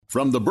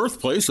From the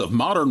birthplace of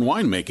modern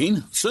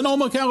winemaking,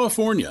 Sonoma,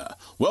 California,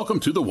 welcome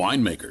to The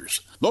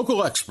Winemakers.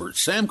 Local experts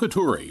Sam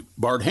Couturi,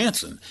 Bart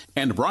Hansen,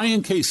 and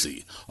Brian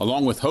Casey,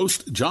 along with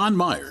host John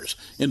Myers,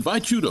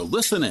 invite you to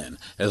listen in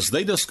as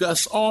they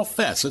discuss all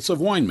facets of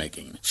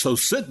winemaking. So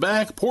sit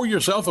back, pour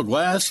yourself a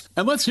glass,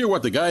 and let's hear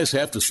what the guys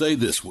have to say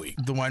this week.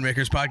 The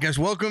Winemakers Podcast.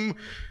 Welcome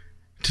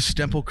to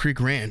Stemple Creek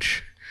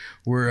Ranch.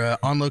 We're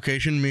on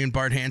location, me and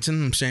Bart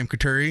Hansen. I'm Sam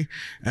Couturi,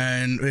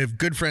 and we have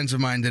good friends of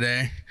mine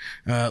today,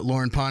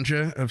 Lauren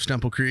Poncha of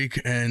Stemple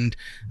Creek, and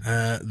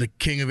the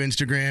king of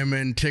Instagram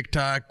and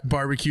TikTok,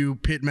 barbecue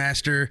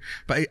pitmaster.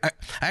 But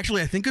I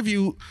think of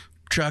you,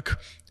 Chuck,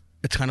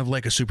 it's kind of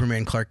like a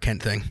Superman Clark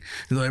Kent thing.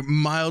 Like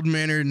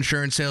mild-mannered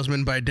insurance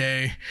salesman by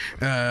day,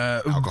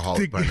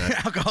 alcoholic by night.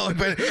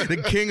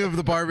 The king of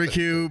the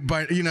barbecue.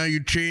 But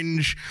you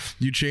change.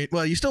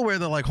 Well, you still wear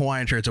the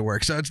Hawaiian shirts at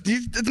work, so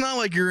it's not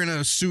like you're in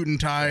a suit and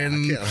tie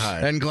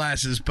and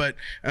glasses. But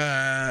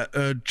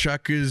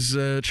Chuck is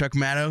Chuck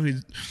Matto.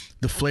 He's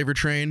the Flavor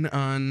Train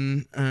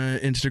on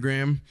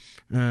Instagram.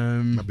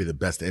 Might be the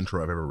best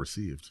intro I've ever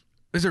received.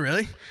 Is it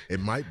really? It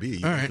might be.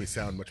 You make me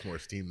sound much more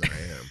esteemed than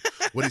I am.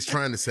 What he's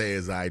trying to say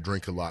is I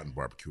drink a lot and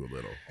barbecue a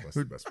little. That's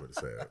the best way to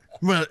say it.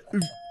 Well,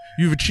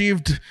 you've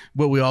achieved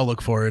what we all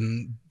look for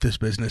in this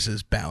business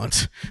is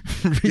balance.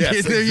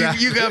 Yes,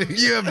 exactly.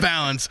 You have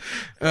balance.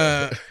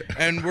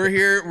 And we're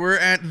here. We're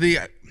at the...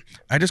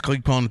 I just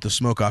keep calling it the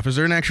Smoke Off. Is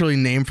there an actually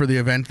name for the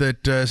event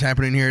that is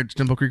happening here at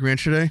Stemple Creek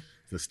Ranch today?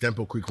 The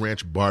Stemple Creek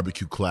Ranch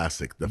Barbecue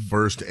Classic, the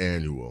first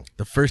annual.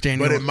 The first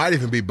annual. But it might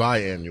even be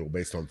biannual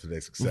based on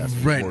today's success.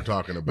 Right. We're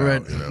talking about,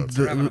 right.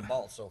 We're having a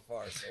ball so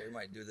far, so we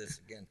might do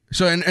this again.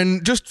 So,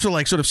 and just to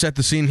sort of set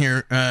the scene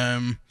here,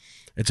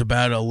 it's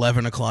about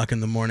 11 o'clock in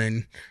the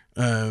morning.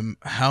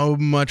 How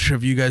much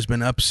have you guys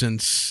been up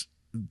since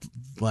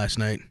last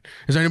night?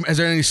 Is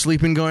there any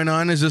sleeping going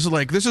on? This isn't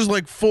like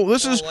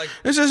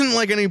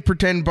any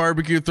pretend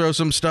barbecue, throw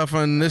some stuff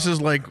on. This is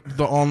like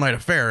the all-night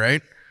affair,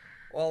 right?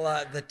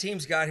 Well, the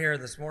teams got here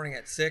this morning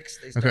at 6.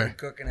 They started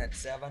cooking at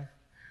 7,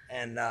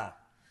 and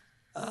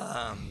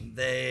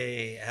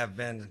they have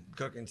been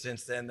cooking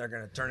since then. They're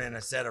going to turn in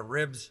a set of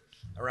ribs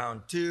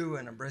around 2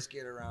 and a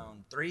brisket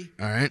around 3.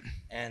 All right.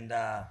 And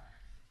a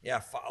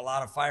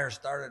lot of fires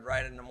started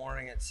right in the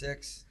morning at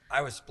 6.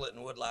 I was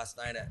splitting wood last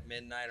night at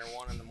midnight or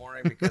 1 in the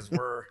morning because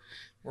we're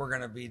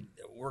going to be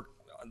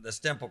the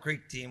Stemple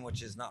Creek team,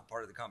 which is not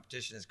part of the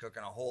competition, is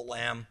cooking a whole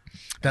lam.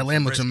 That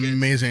lamb looks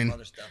amazing. Some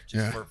other stuff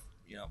just for.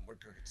 We're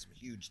cooking some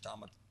huge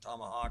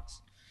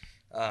tomahawks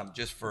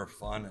just for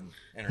fun and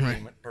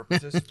entertainment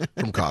purposes.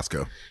 From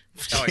Costco.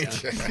 Oh,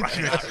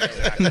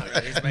 yeah.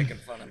 He's making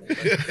fun of me.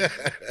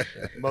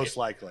 Most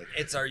likely.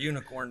 It's our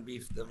unicorn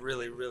beef, the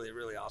really, really,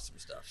 really awesome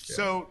stuff. Yeah.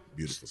 So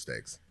beautiful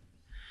steaks.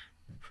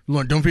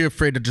 Lauren, don't be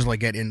afraid to just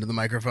get into the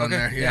microphone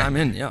there. Yeah, I'm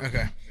in. Yeah.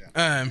 Okay.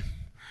 Yeah.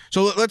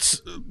 So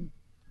let's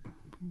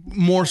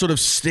more sort of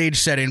stage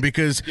setting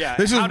because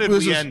how did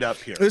we end up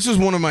here? This is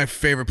one of my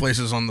favorite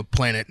places on the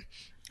planet.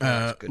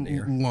 That's good to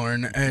hear.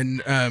 Lauren,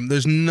 and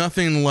there's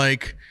nothing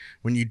like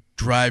when you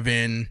drive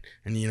in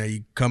and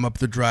you come up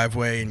the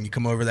driveway and you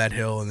come over that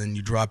hill and then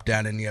you drop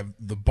down and you have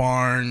the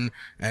barn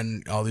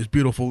and all these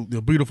beautiful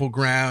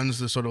grounds,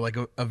 the sort of like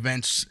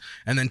events.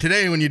 And then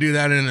today when you do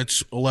that and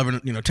it's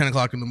 10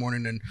 o'clock in the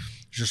morning and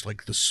it's just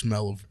like the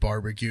smell of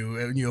barbecue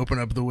and you open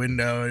up the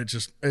window, it's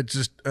just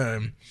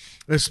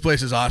this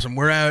place is awesome.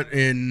 We're out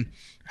in,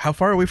 how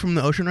far are we from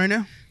the ocean right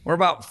now? We're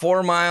about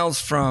 4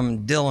 miles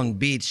from Dillon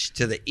Beach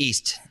to the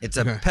east. It's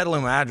a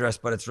Petaluma address,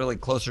 but it's really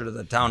closer to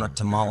the town of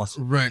Tamales.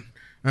 Right.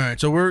 All right.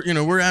 So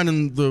we're out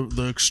in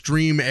the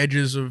extreme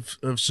edges of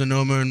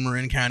Sonoma and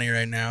Marin County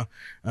right now,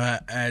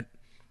 at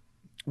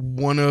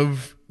one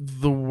of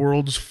the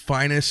world's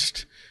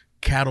finest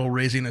cattle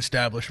raising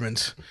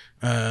establishments.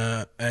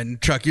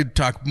 And Chuck, you'd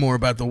talk more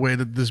about the way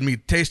that this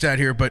meat tastes out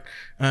here, but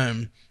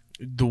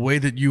the way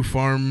that you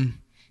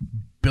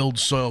build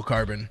soil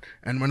carbon.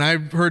 And when I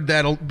heard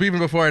that, even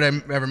before I'd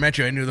ever met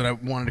you, I knew that I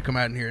wanted to come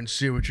out in here and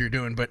see what you're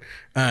doing. But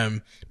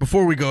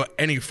before we go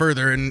any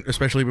further, and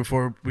especially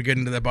before we get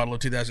into that bottle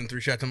of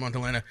 2003 Chateau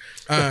Montelena,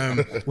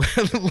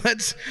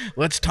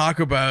 let's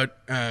talk about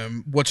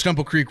what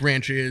Stemple Creek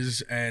Ranch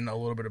is and a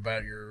little bit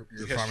about your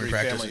farming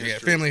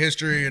practices. Family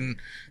history and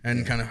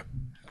kind of.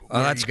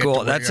 Oh, that's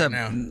cool. That's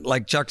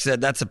like Chuck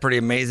said, that's a pretty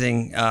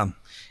amazing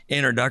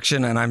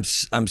introduction, and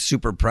I'm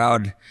super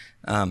proud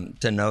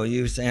to know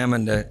you, Sam,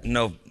 and to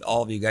know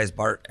all of you guys,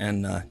 Bart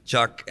and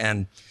Chuck,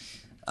 and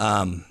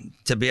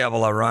to be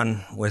able to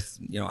run with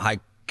high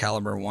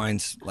caliber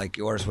wines like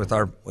yours with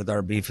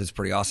our beef is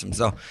pretty awesome.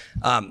 So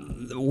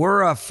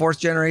we're a 4th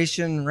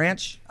generation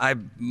ranch.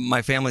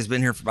 My family's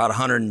been here for about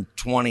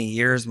 120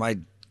 years. My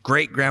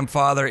great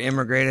grandfather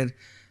immigrated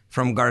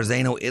from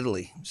Garzano,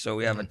 Italy, so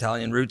we have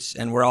Italian roots,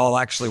 and we're all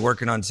actually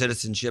working on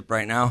citizenship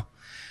right now.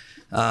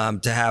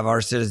 To have our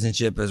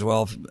citizenship as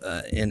well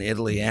in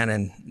Italy and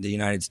in the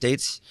United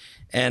States.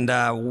 And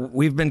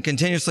we've been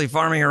continuously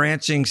farming and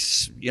ranching,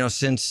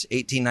 since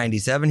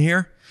 1897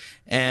 here.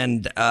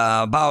 And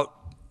about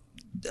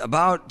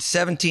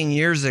 17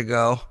 years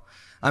ago,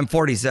 I'm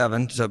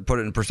 47, so put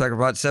it in perspective.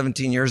 About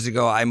 17 years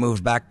ago, I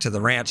moved back to the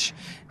ranch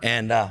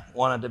and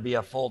wanted to be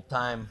a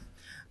full-time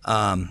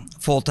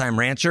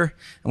rancher.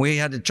 And we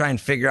had to try and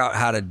figure out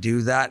how to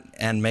do that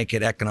and make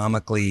it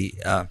economically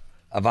a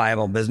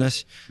viable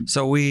business.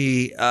 So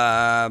we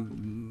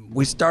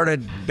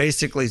started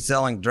basically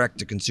selling direct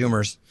to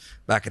consumers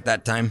back at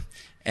that time,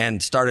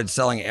 and started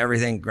selling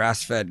everything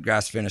grass-fed,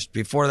 grass-finished.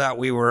 Before that,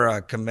 we were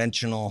a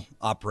conventional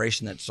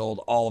operation that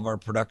sold all of our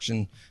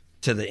production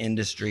to the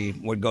industry,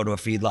 would go to a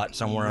feedlot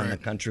somewhere in the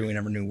country. We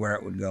never knew where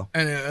it would go.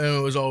 And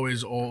it was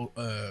always all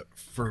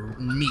for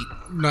meat,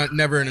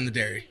 never in the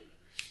dairy.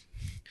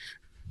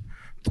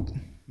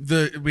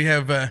 We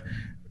have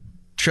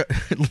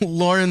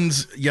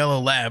Lauren's yellow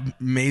lab,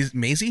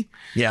 Maisie.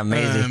 Yeah,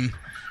 Maisie.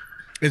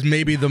 Is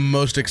maybe the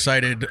most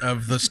excited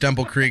of the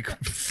Stemple Creek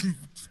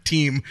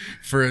team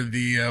for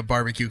the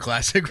barbecue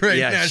classic right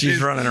now. Yeah,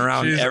 she's running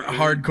around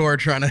hardcore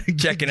trying to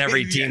checking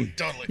every team.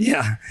 Yeah, totally.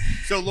 Yeah.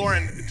 So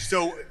Lauren,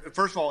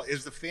 first of all,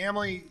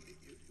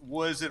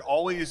 was it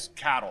always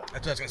cattle?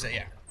 That's what I was gonna say.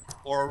 Yeah.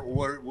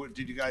 Or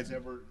did you guys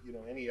ever,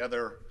 any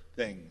other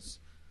things?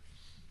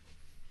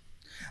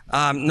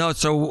 No,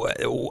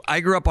 so I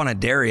grew up on a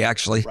dairy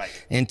actually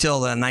until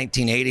the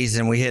 1980s,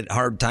 and we hit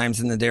hard times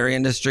in the dairy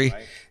industry,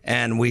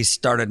 and we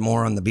started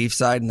more on the beef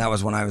side, and that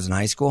was when I was in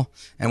high school,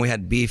 and we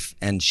had beef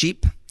and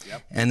sheep.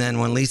 Yep. And then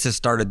when Lisa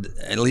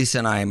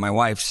and I, my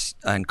wife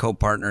and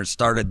co-partners,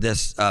 started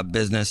this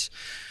business,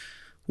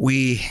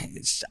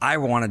 I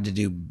wanted to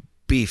do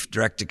beef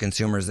direct to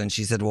consumers, and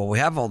she said, well, we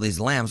have all these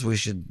lambs, we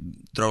should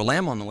throw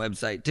lamb on the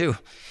website too.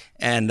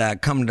 And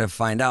come to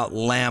find out,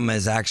 lamb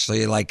is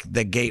actually like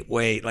the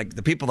gateway. Like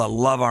the people that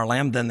love our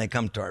lamb, then they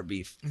come to our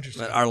beef.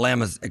 But our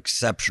lamb is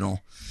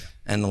exceptional,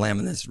 and the lamb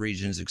in this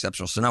region is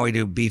exceptional. So now we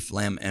do beef,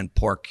 lamb, and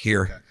pork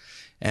here,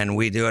 and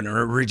we do it in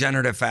a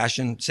regenerative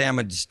fashion. Sam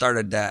had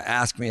started to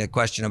ask me a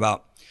question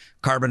about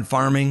carbon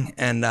farming,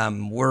 and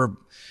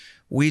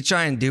we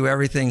try and do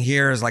everything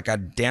here as like a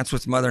dance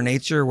with Mother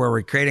Nature, where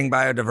we're creating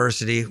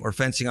biodiversity. We're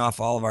fencing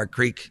off all of our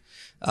creek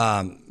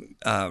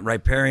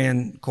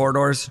riparian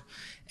corridors.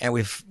 And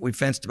we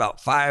fenced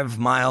about 5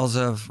 miles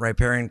of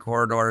riparian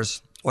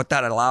corridors. What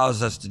that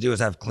allows us to do is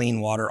have clean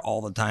water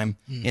all the time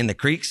in the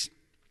creeks,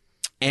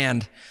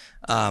 and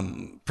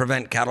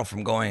prevent cattle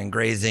from going and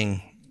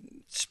grazing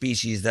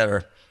species that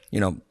are,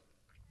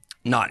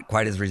 not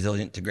quite as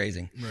resilient to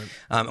grazing. Right.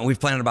 And we've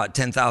planted about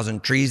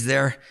 10,000 trees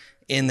there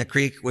in the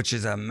creek, which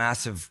is a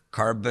massive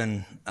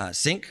carbon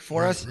sink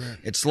for us. Right.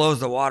 It slows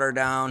the water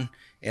down.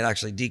 It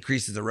actually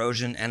decreases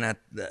erosion. And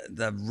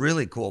the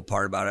really cool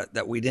part about it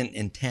that we didn't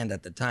intend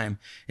at the time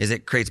is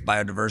it creates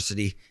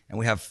biodiversity. And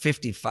we have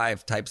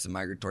 55 types of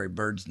migratory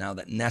birds now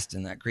that nest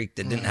in that creek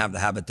that didn't have the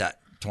habitat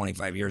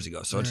 25 years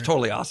ago. So it's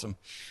totally awesome.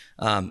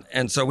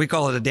 And so we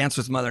call it a dance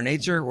with Mother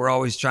Nature. We're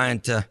always trying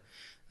to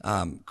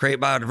create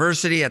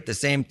biodiversity, at the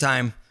same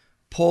time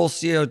pull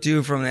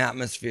CO2 from the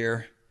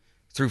atmosphere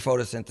through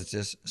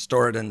photosynthesis,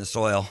 store it in the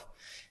soil,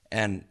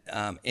 and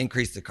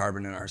increase the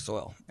carbon in our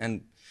soil.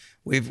 And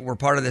we're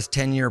part of this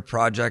 10-year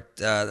project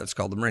that's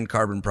called the Marin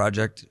Carbon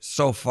Project.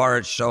 So far,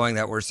 it's showing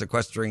that we're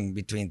sequestering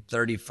between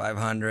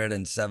 3,500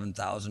 and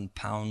 7,000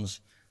 pounds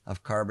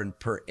of carbon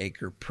per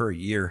acre per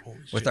year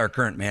with our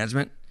current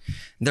management.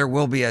 There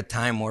will be a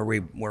time where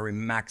we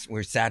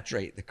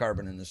saturate the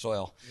carbon in the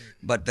soil.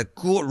 But the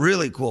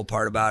really cool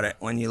part about it,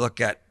 when you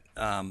look at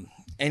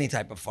any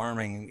type of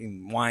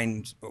farming,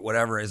 wine,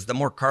 whatever, is the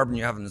more carbon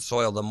you have in the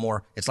soil, the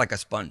more it's like a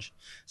sponge.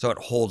 So it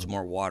holds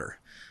more water.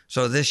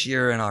 So this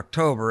year in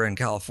October in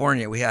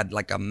California, we had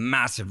like a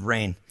massive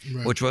rain,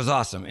 which was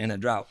awesome in a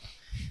drought.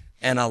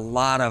 And a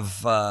lot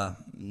of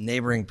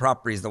neighboring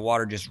properties, the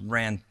water just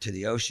ran to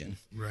the ocean.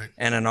 Right.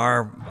 And in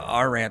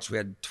our ranch, we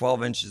had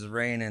 12 inches of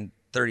rain in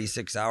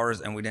 36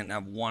 hours, and we didn't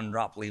have one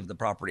drop leave the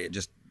property. It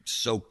just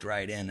soaked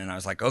right in. And I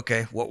was like,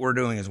 okay, what we're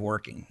doing is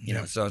working. You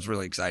know, so it's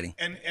really exciting.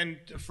 And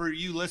for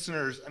you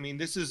listeners, I mean,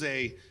 this is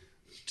I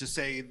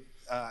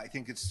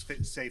think it's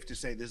safe to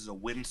say this is a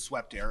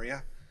windswept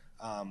area.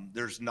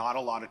 There's not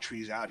a lot of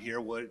trees out here.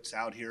 What's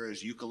out here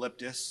is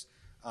eucalyptus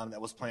that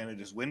was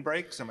planted as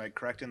windbreaks. Am I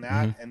correct in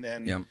that?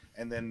 Mm-hmm.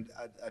 And then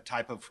a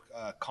type of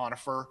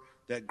conifer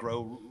that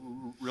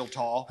grow real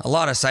tall. A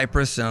lot of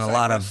cypress and a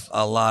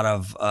lot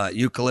of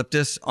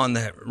eucalyptus on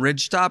the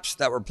ridge tops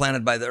that were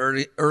planted by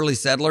the early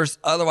settlers.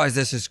 Otherwise,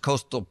 this is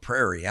coastal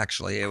prairie.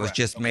 Actually, it was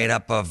just made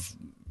up of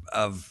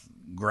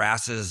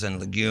grasses and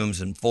legumes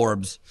and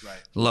forbs,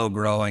 low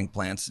growing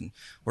plants, and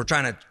we're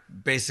trying to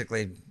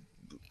basically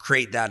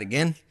create that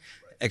again,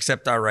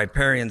 except our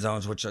riparian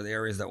zones, which are the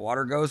areas that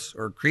water goes,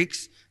 or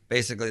creeks,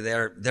 basically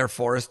they're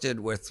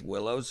forested with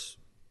willows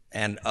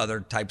and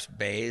other types,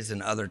 bays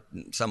and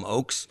some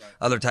oaks,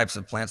 other types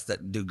of plants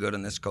that do good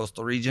in this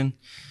coastal region,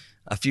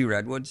 a few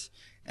redwoods.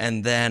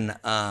 And then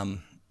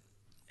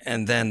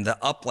the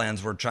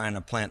uplands, we're trying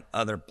to plant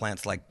other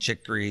plants like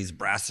chicories,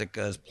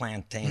 brassicas,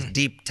 plantains,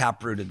 deep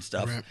taprooted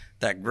stuff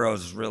that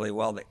grows really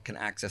well, that can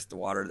access the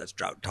water, that's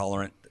drought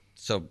tolerant.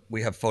 So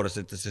we have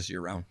photosynthesis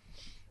year round.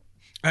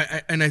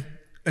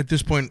 At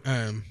this point,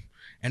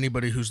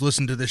 anybody who's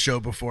listened to this show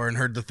before and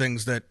heard the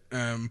things that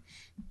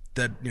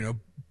that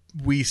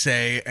we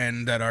say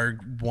and that our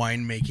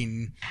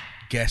winemaking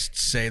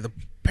guests say, the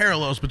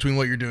parallels between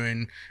what you're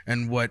doing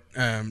and what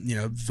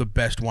the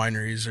best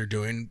wineries are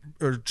doing,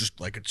 or just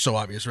like it's so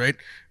obvious, right?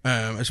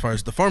 As far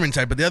as the farming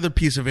side, but the other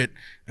piece of it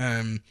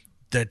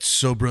that's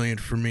so brilliant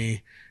for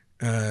me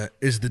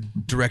is the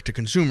direct to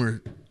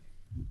consumer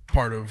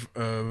part of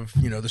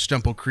the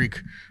Stemple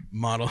Creek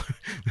model.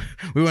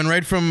 We went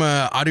right from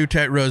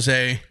Adutet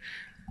Rosé.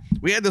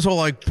 We had this whole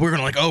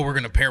we're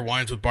gonna pair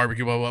wines with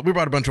barbecue, blah, blah, blah. We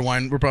brought a bunch of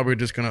wine. We're probably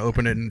just gonna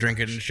open it and drink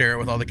it and share it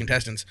with all the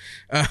contestants.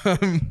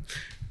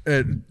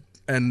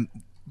 And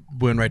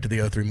went right to the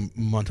O3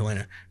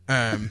 Montelena.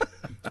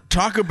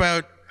 Talk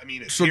about. I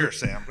mean, it's here,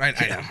 Sam. I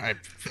know.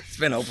 It's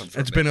been open.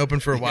 It's been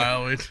open for a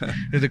while. It's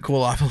to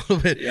cool off a little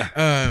bit.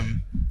 Yeah.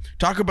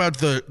 Talk about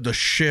the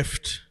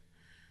shift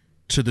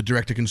to the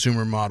direct to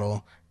consumer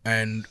model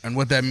and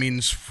what that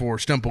means for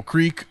Stemple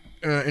Creek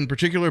in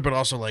particular, but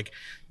also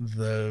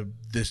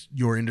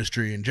your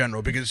industry in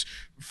general. Because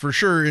for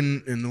sure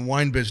in the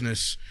wine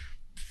business,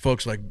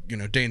 folks like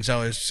Dane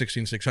Sellers,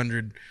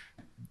 16600.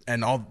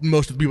 And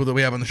most of the people that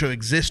we have on the show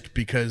exist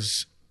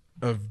because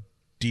of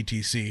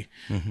DTC.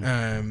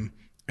 Mm-hmm.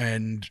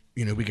 And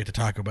we get to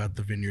talk about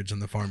the vineyards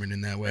and the farming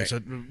in that way. Right. So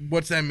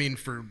what's that mean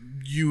for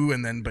you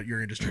but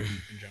your industry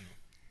in general?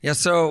 Yeah,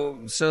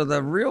 so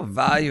the real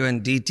value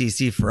in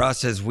DTC for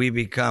us is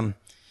we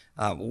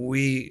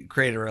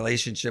create a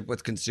relationship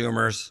with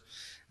consumers.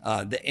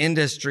 The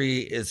industry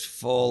is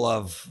full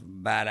of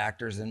bad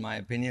actors, in my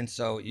opinion.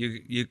 So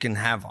you can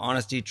have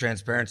honesty,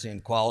 transparency,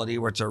 and quality,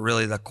 which are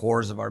really the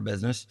cores of our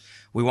business.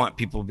 We want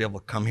people to be able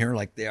to come here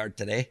like they are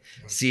today,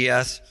 see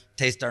us,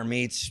 taste our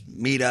meats,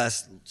 meet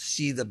us,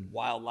 see the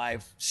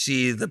wildlife,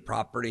 see the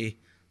property,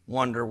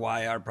 wonder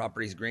why our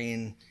property's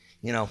green,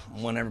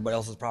 when everybody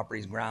else's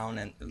property's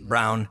brown,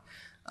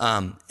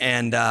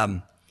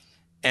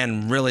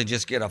 and really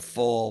just get a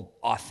full,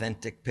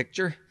 authentic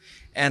picture.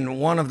 And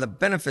one of the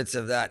benefits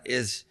of that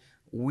is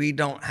we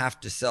don't have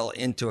to sell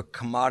into a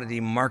commodity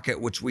market,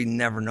 which we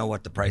never know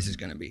what the price is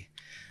going to be.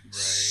 Right.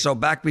 So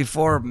back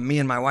before me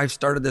and my wife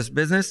started this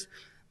business,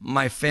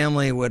 my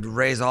family would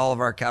raise all of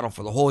our cattle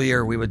for the whole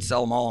year. We would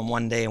sell them all in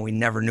one day, and we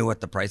never knew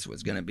what the price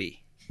was going to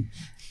be.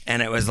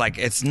 And it was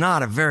it's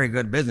not a very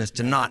good business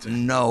to not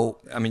know.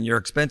 I mean, your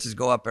expenses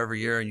go up every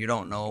year and you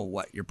don't know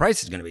what your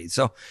price is going to be.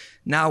 So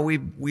now we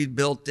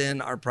built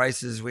in our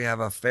prices. We have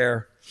a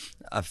fair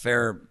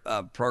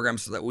program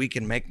so that we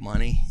can make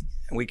money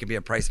and we can be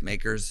a price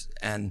makers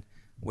and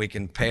we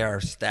can pay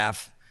our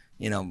staff,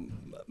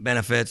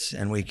 benefits,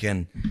 and we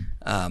can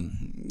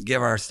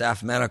give our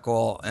staff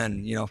medical,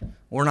 and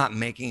we're not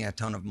making a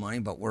ton of money,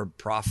 but we're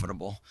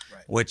profitable,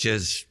 right, which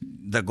is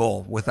the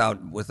goal. Without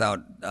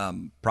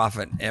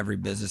profit, every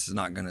business is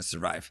not going to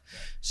survive.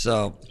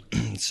 Right.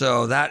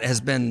 So that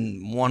has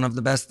been one of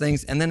the best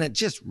things, and then it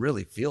just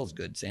really feels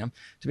good, Sam,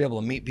 to be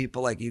able to meet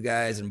people like you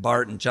guys and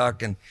Bart and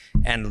Chuck and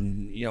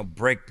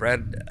break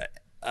bread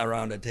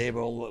around a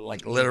table,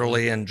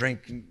 literally, and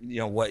drink,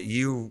 what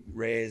you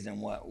raised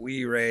and what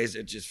we raised.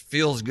 It just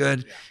feels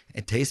good. Yeah.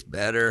 It tastes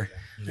better.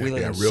 Yeah. We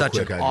live in such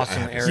an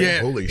awesome area.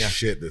 Yeah. Holy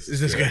shit, this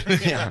is good.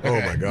 Yeah. Oh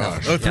my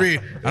gosh. No. 03.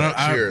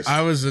 Yeah. Cheers.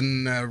 I was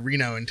in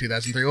Reno in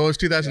 2003. What was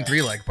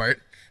 2003 like,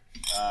 Bart?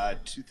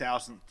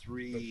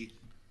 2003.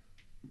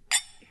 I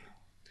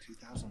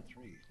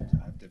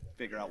have to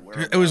figure out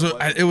where it was.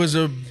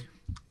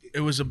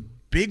 It was a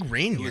big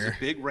rain year. It was a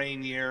big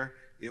rain year.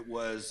 It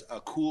was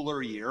a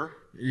cooler year.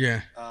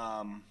 Yeah.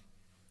 I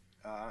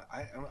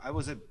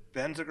was at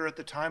Benziger at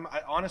the time.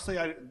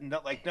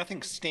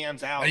 Nothing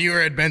stands out. You were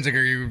at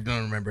Benziger. You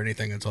don't remember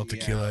anything. It's all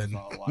tequila. Yeah,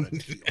 a lot of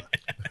tequila.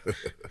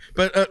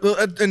 But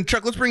and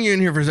Chuck, let's bring you in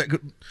here for a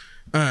second.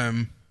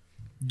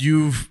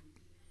 You've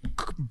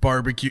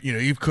barbecued.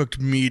 You've cooked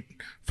meat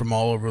from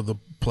all over the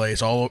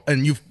place.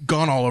 And you've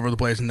gone all over the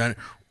place and done.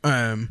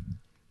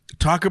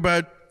 Talk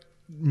about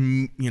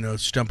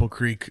Stemple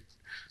Creek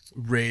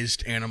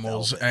raised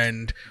animals,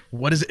 and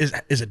what is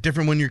it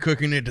different when you're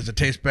cooking it? Does it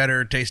taste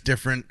better, taste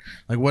different?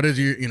 What is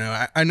your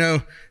I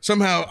know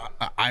somehow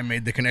I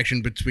made the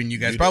connection between you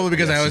guys, probably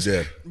because I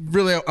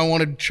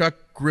wanted Chuck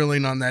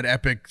grilling on that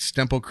epic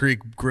Stemple Creek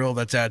grill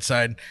that's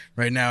outside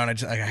right now,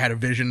 and I had a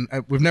vision.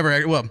 We've never,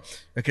 I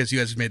guess you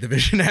guys made the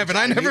vision happen.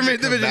 I never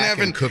made the vision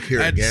happen. And cook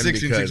here again,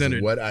 because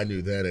what I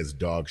knew then is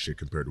dog shit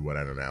compared to what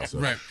I know now.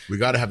 So we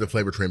got to have the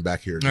flavor train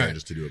back here again,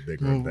 just to do it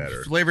bigger and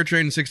better. Flavor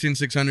train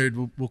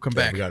 16600. We'll come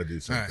back. We got to do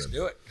something. Let's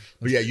do it.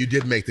 But yeah, you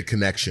did make the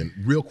connection.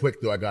 Real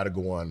quick though, I got to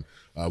go on.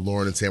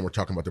 Lauren and Sam were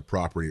talking about the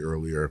property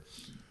earlier.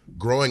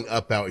 Growing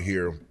up out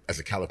here as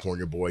a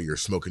California boy, you're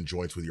smoking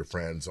joints with your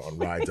friends on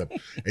rides up,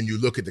 and you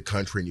look at the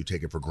country and you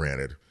take it for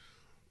granted.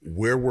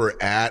 Where we're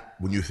at,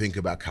 when you think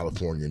about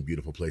California and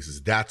beautiful places,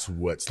 that's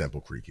what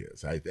Stemple Creek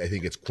is. I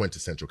think it's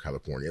quintessential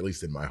California, at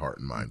least in my heart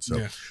and mind.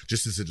 So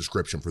just as a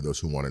description for those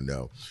who want to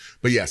know.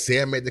 But yeah,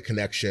 Sam made the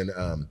connection.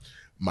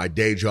 My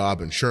day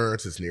job,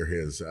 insurance, is near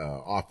his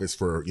office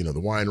for the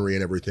winery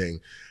and everything.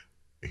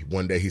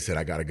 One day he said,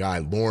 I got a guy,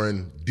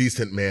 Lauren,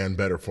 decent man,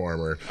 better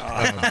farmer.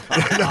 But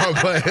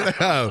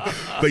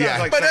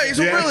yeah. But he's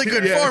a really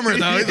good farmer,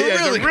 though. He's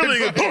a really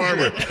good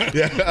farmer.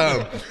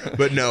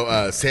 But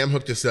no, Sam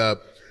hooked us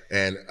up,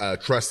 and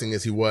trusting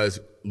as he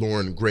was,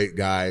 Lauren, great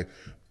guy.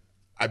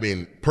 I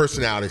mean,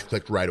 personalities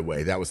clicked right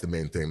away. That was the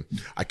main thing.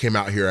 I came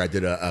out here, I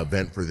did an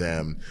event for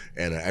them,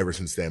 and ever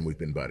since then, we've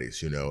been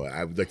buddies.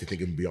 I would like to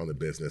think of him beyond the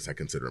business. I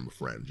consider him a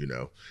friend.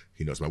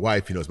 He knows my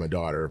wife, he knows my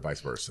daughter,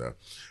 vice versa.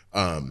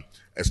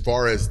 As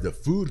far as the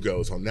food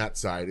goes on that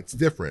side, it's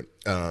different.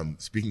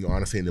 Speaking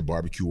honestly, in the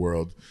barbecue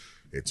world,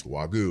 it's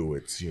Wagyu.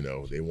 It's,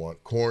 they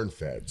want corn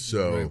fed.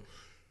 So right.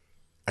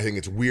 I think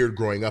it's weird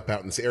growing up out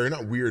in this area.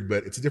 Not weird,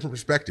 but it's a different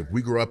perspective.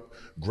 We grew up,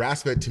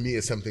 grass-fed to me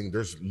is something,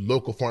 there's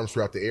local farms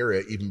throughout the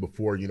area, even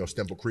before,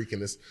 Stemple Creek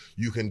and this.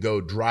 You can go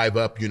drive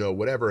up,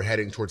 whatever,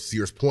 heading towards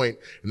Sears Point,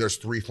 and there's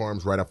 3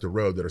 farms right off the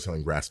road that are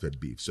selling grass-fed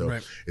beef. So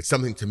right. It's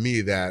something to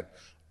me that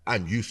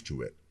I'm used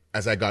to it.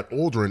 As I got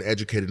older and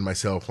educated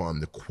myself on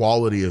the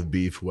quality of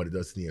beef, what it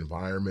does to the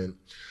environment,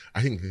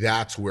 I think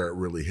that's where it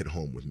really hit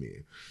home with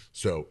me.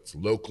 So it's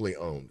locally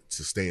owned, it's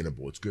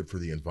sustainable, it's good for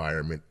the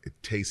environment, it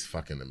tastes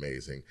fucking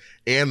amazing,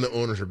 and the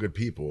owners are good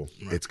people.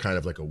 Right. It's kind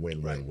of like a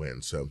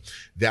win-win-win. So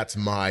that's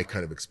my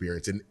kind of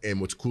experience. And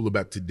what's cool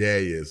about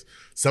today is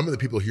some of the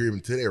people here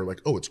even today are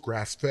like, oh, it's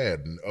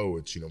grass-fed, and oh,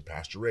 it's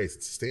pasture-raised,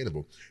 it's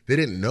sustainable. They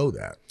didn't know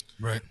that.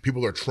 Right.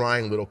 People are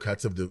trying little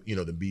cuts of the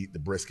the meat, the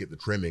brisket, the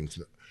trimmings.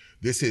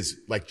 This is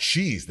like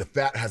cheese. The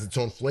fat has its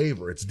own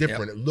flavor. It's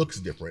different. Yep. It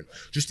looks different.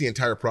 Just the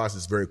entire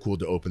process is very cool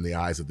to open the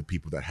eyes of the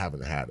people that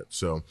haven't had it.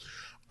 So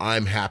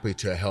I'm happy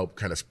to help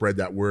kind of spread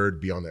that word,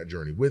 be on that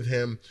journey with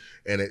him.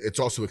 And it's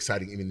also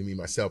exciting, even to me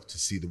myself, to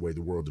see the way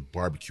the world of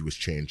barbecue is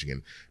changing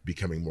and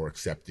becoming more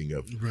accepting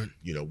of, right.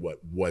 What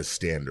was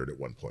standard at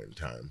one point in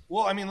time.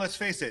 Well, I mean, let's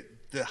face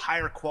it, the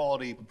higher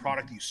quality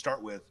product you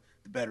start with,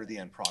 the better the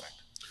end product.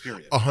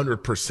 Period.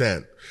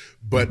 100%.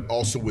 But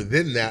also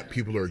within that,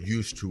 people are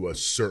used to a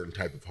certain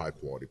type of high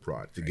quality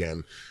product.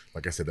 Again,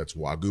 like I said, that's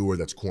Wagyu or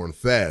that's corn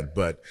fed,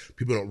 but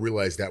people don't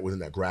realize that within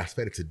that grass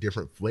fed, it's a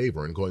different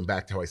flavor. And going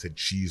back to how I said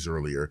cheese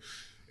earlier,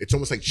 it's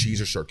almost like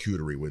cheese or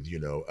charcuterie with,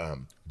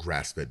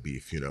 grass fed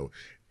beef,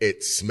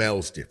 It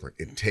smells different.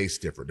 It tastes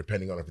different,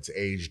 depending on if it's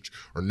aged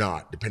or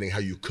not, depending how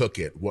you cook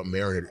it, what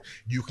marinade.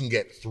 You can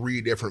get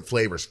 3 different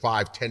flavors,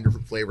 5, 10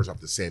 different flavors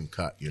off the same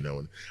cut,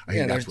 And I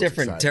think there's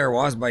different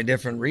terroirs by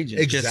different regions,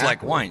 exactly. Just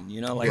like wine,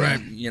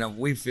 Right.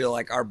 We feel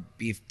like our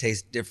beef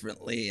tastes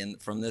differently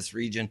from this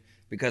region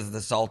because of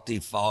the salty,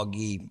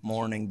 foggy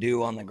morning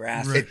dew on the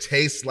grass. Right. It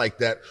tastes like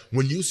that.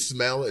 When you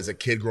smell as a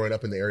kid growing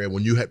up in the area,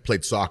 when you had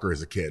played soccer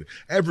as a kid,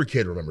 every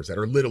kid remembers that,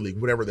 or Little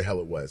League, whatever the hell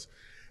it was.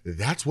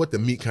 That's what the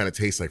meat kind of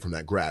tastes like from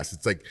that grass.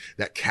 It's like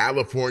that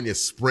California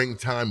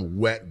springtime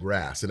wet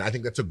grass. And I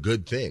think that's a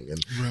good thing.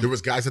 And right. There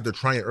was guys that they're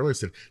trying it earlier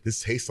said,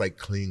 this tastes like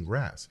clean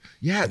grass.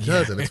 Yeah, it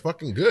does. And it's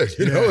fucking good.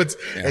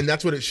 And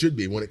that's what it should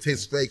be. When it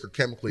tastes fake or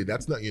chemically,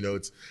 that's not,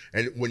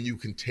 and when you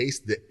can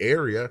taste the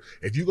area,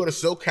 if you go to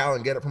SoCal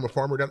and get it from a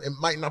farmer down, it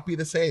might not be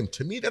the same.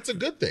 To me, that's a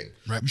good thing.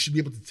 Right. You should be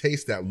able to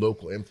taste that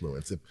local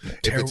influence. If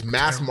it's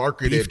mass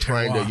marketed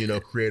trying to,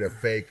 create a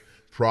fake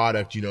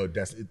product,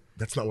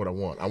 that's not what I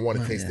want. I want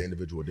to taste the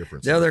individual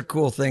difference. The other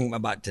cool thing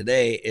about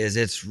today is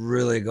it's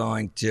really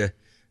going to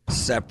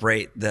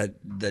separate the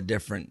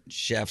different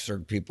chefs or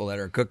people that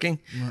are cooking,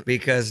 right.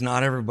 Because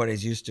not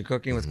everybody's used to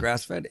cooking with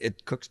grass-fed.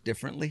 It cooks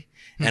differently,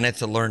 and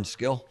it's a learned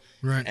skill.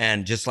 Right.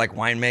 And just like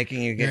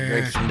winemaking, you get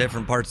grapes from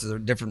different parts of the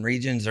different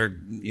regions, or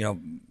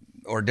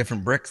or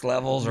different bricks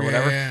levels or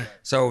whatever. Yeah.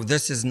 So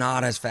this is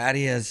not as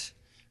fatty as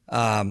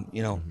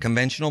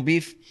conventional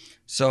beef,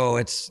 so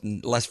it's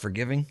less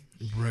forgiving.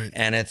 Right.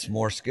 And it's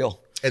more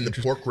skill. And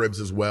the pork ribs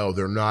as well,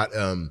 they're not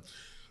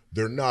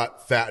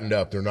fattened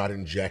up, they're not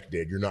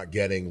injected. You're not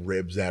getting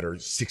ribs that are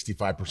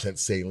 65%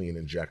 saline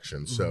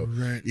injections. So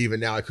even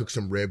now I cooked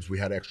some ribs, we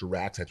had extra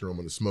racks, I threw them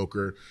in the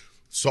smoker,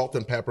 salt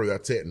and pepper,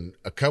 that's it. And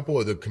a couple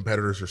of the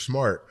competitors are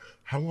smart.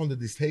 How long did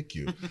these take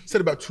you?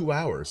 Said about 2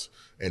 hours.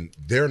 And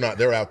they're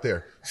out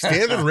there.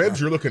 Standard ribs,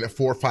 you're looking at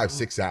 4, 5,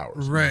 6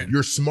 hours. Right.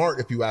 You're smart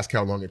if you ask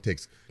how long it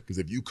takes. Because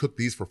if you cook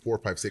these for 4,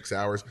 5, 6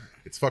 hours,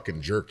 it's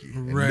fucking jerky.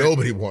 And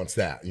nobody wants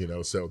that,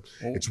 So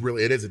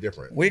it is a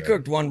different. We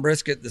cooked one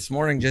brisket this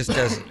morning just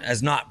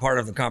as not part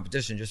of the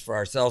competition, just for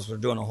ourselves. We're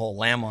doing a whole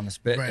lamb on the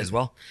spit as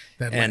well.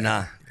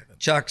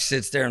 Chuck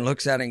sits there and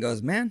looks at it and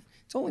goes, man,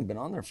 it's only been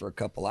on there for a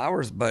couple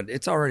hours, but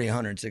it's already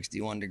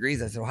 161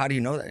 degrees. I said, well, how do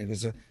you know that? He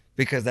goes,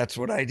 because that's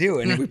what I do.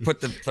 And we put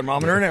the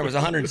thermometer in there. It was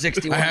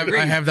 161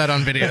 degrees. I have that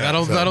on video.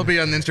 That'll be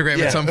on Instagram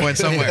at some point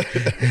somewhere.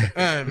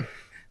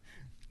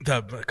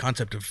 The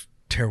concept of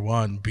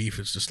terroir beef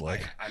is just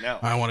like, I know.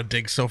 I want to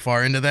dig so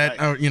far into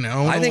that. I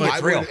think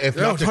it's real. If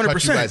not to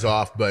cut you guys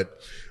off, but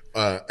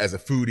as a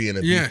foodie and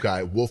a beef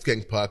guy,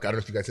 Wolfgang Puck, I don't know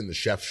if you guys seen the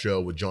Chef Show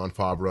with John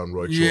Favreau and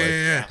Roy Choi.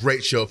 Yeah.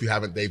 Great show. If you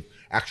haven't, they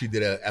actually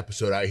did an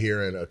episode out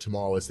here in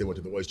Tamales. They went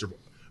to the Oyster.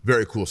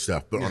 Very cool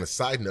stuff. But on a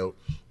side note,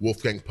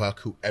 Wolfgang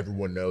Puck, who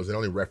everyone knows, and I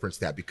only reference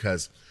that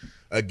because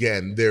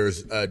again,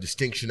 there's a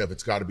distinction of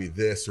it's got to be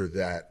this or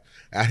that.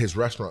 At his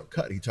restaurant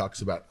Cut, he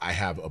talks about, I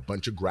have a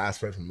bunch of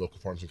grass-fed from local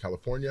farms in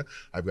California.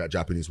 I've got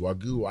Japanese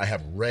Wagyu. I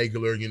have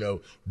regular,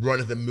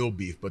 run-of-the-mill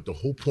beef. But the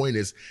whole point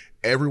is,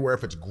 everywhere,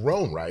 if it's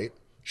grown right,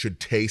 should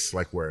taste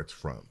like where it's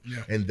from.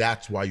 Yeah. And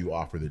that's why you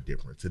offer the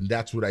difference. And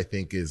that's what I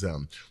think is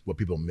what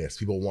people miss.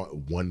 People want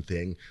one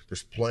thing.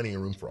 There's plenty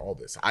of room for all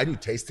this. I do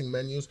tasting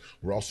menus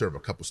where I'll serve a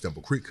couple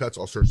Stemple Creek cuts.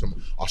 I'll serve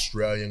some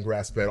Australian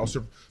grass-fed.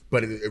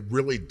 But it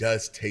really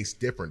does taste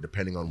different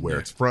depending on where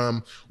it's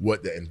from,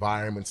 what the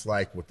environment's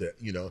like, what the,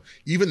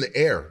 even the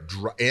air.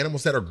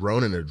 Animals that are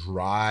grown in a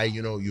dry,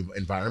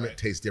 environment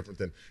taste different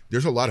than,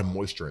 there's a lot of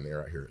moisture in the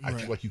air out here. I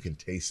feel like you can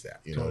taste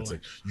that, Totally. It's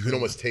like, you can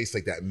almost taste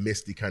like that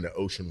misty kind of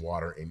ocean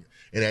water.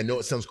 And I know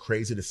it sounds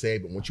crazy to say,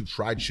 but once you've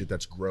tried shit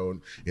that's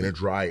grown in a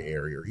dry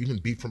area, or even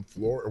beef from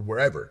Florida or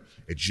wherever,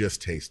 it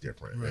just tastes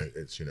different. Right.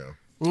 It's,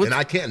 Well, and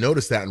I can't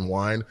notice that in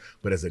wine,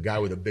 but as a guy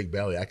with a big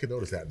belly, I can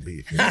notice that in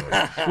beef.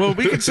 Well,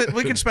 we could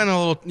spend a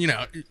little.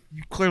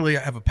 You clearly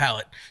have a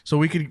palate, so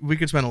we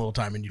could spend a little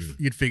time, and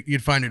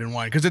you'd find it in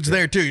wine because it's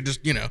there too. You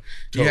just you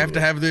have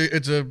to have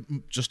it's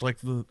just like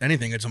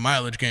anything. It's a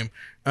mileage game.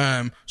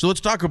 So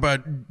let's talk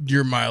about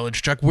your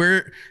mileage, Chuck.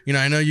 Where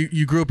I know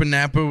you grew up in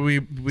Napa.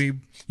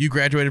 You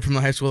graduated from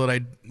the high school that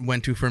I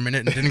went to for a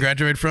minute and didn't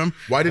graduate from.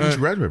 Why didn't you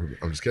graduate?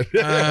 I'm just kidding.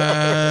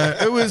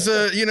 It was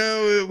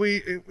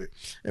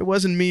it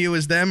wasn't me, it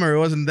was them, or it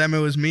wasn't them, it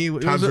was me.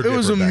 It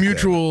was a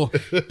mutual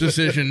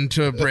decision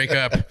to break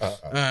up.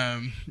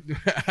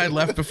 I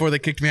left before they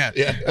kicked me out.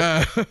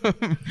 Yeah.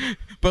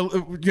 But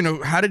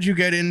how did you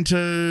get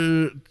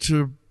into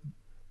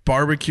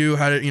barbecue?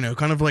 How did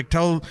kind of like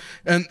tell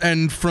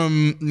and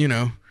from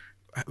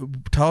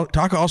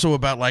talk also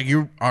about like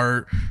you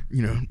are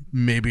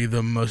maybe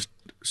the most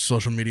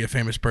social media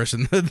famous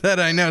person that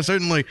I know.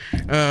 Certainly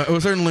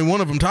certainly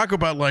one of them. Talk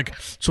about like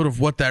sort of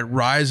what that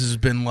rise has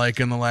been like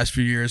in the last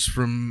few years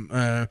from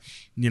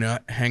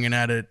hanging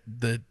out at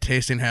the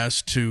tasting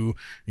house to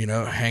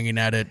hanging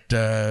out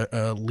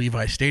at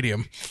Levi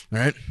Stadium,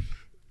 right?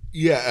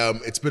 Yeah,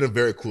 it's been a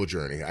very cool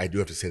journey. I do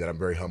have to say that I'm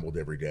very humbled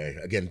every day.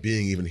 Again,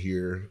 being even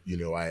here,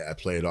 I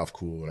play it off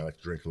cool and I like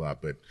to drink a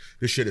lot, but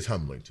this shit is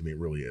humbling to me. It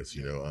really is.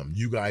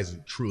 You guys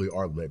truly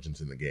are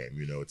legends in the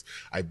game.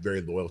 I'm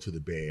very loyal to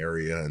the Bay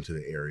Area and to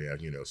the area,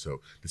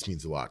 so this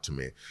means a lot to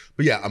me.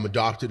 But yeah, I'm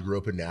adopted, grew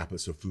up in Napa,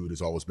 so food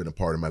has always been a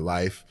part of my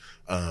life.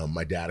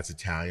 My dad is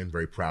Italian,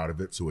 very proud of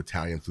it. So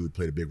Italian food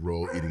played a big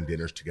role, eating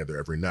dinners together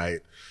every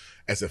night.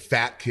 As a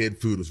fat kid,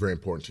 food was very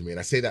important to me. And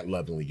I say that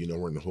lovingly.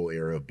 We're in the whole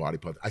era of body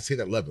positivity. I say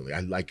that lovingly.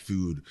 I like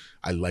food.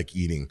 I like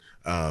eating.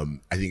 I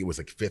think it was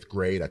like 5th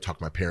grade. I talked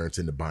my parents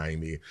into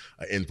buying me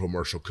an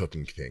infomercial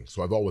cooking thing.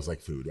 So I've always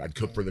liked food. I'd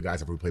cook for the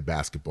guys after we played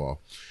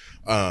basketball,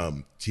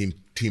 team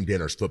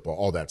dinners, football,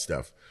 all that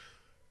stuff.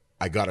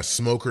 I got a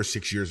smoker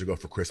 6 years ago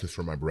for Christmas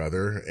for my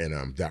brother,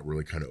 and that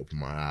really kind of opened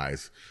my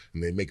eyes.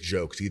 And they make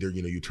jokes. Either,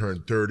 you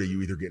turn 30,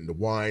 you either get into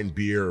wine,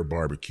 beer, or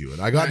barbecue. And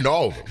I got into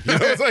all of them.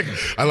 It's like,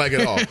 I like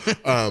it all.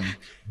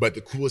 But the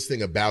coolest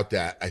thing about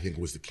that, I think,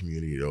 was the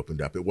community it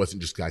opened up. It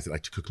wasn't just guys that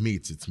like to cook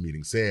meats. It's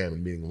meeting Sam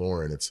and meeting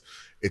Lauren.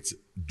 It's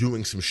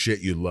doing some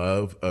shit you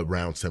love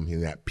around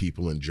something that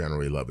people in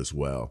general love as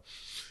well.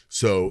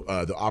 So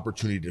the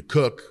opportunity to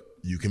cook,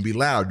 you can be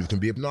loud, you can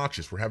be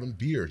obnoxious. We're having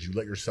beers, you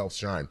let yourself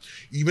shine.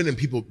 Even in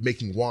people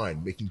making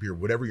wine, making beer,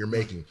 whatever you're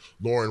making,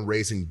 Lauren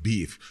raising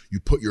beef, you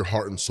put your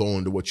heart and soul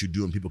into what you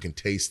do and people can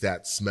taste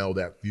that, smell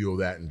that, feel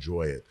that,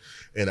 enjoy it.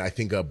 And I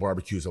think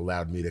barbecue has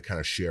allowed me to kind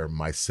of share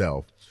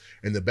myself.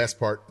 And the best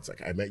part, it's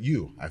like, I met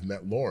you, I've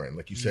met Lauren.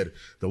 Like you said,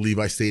 the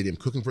Levi Stadium,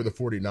 cooking for the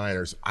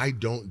 49ers. I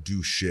don't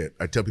do shit.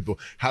 I tell people,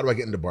 how do I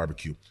get into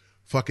barbecue?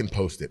 Fucking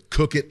post it,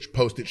 cook it,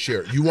 post it,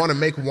 share it. You want to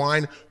make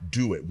wine?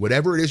 Do it.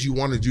 Whatever it is you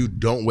want to do,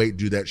 don't wait,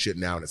 do that shit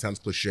now. And it sounds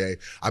cliche.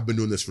 I've been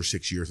doing this for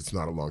 6 years. It's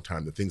not a long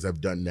time. The things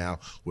I've done now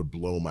would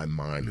blow my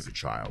mind as a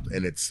child.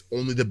 And it's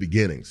only the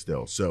beginning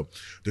still. So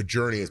the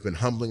journey has been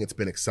humbling. It's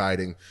been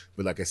exciting.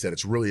 But like I said,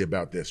 it's really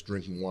about this,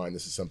 drinking wine.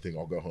 This is something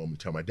I'll go home and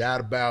tell my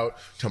dad about,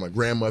 tell my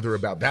grandmother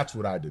about. That's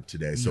what I did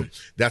today. So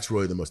that's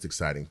really the most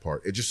exciting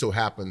part. It just so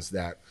happens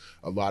that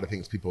a lot of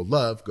things people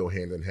love go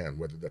hand in hand,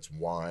 whether that's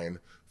wine,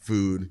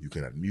 food, you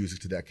can add music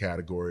to that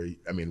category.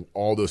 I mean,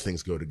 all those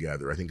things go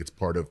together. I think it's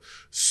part of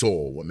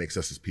soul, what makes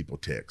us as people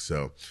tick.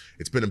 So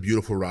it's been a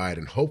beautiful ride,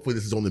 and hopefully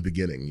this is only the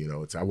beginning.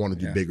 I want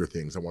to do bigger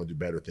things. I want to do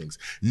better things.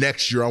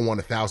 Next year, I want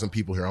 1,000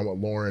 people here. I want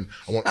Lauren.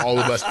 I want all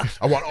of us.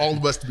 I want all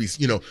of us to be,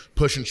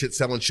 pushing shit,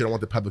 selling shit. I want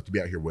the public to be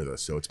out here with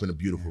us. So it's been a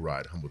beautiful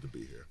ride. Humbled to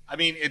be here. I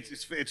mean,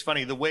 it's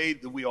funny. The way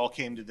that we all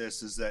came to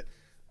this is that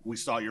we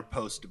saw your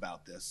post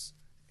about this,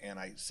 and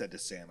I said to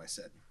Sam,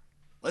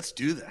 let's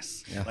do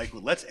this. Yeah. Like,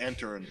 let's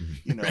enter, and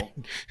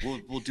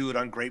we'll do it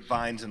on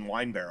grapevines and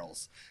wine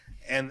barrels,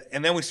 and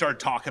then we started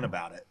talking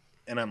about it,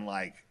 and I'm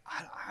like,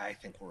 I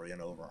think we're in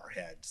over our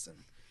heads, and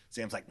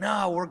Sam's like,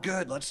 no, we're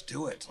good. Let's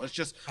do it. Let's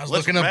just. I was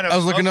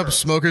looking up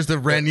smokers that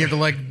ran. You have to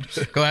like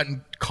go out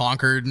and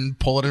Concord and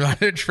pull it out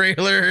of a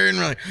trailer, and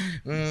we're like,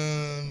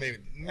 maybe.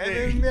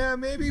 And then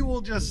maybe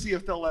we'll just see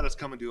if they'll let us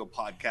come and do a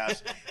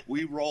podcast.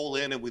 We roll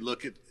in and we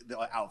look at the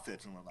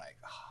outfits and we're like,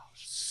 oh,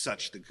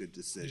 such the good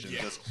decision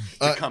just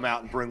to come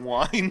out and bring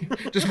wine.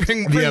 Just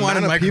bring the wine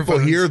and amount of people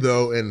microphones. here,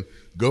 though, and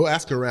go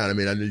ask around. I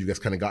mean, I know you guys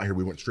kind of got here.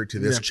 We went straight to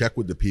this. Yeah. Check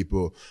with the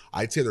people.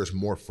 I'd say there's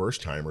more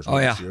first timers. Oh,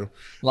 yeah. You.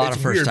 A lot It's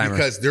of first timers.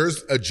 because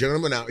there's a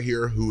gentleman out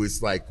here who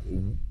is like,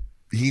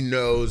 he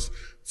knows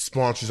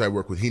sponsors I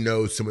work with. He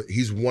knows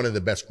he's one of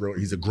the best growers.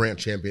 He's a grant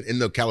champion in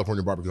the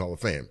California Barbecue Hall of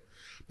Fame.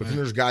 But then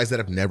there's guys that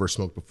have never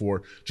smoked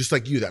before, just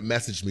like you, that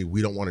messaged me,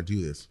 we don't want to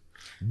do this.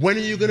 When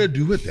are you going to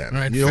do it then?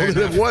 Right, you only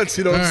live once,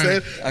 you know what I'm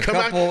saying? Come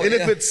out, and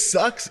if it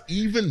sucks,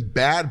 even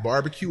bad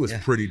barbecue is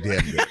pretty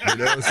damn good. You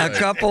know? A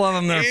couple of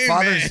them, their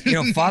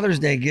Father's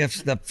Day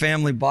gifts. The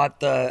family bought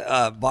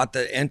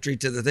the entry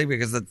to the thing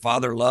because the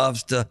father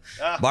loves to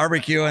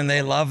barbecue and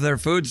they love their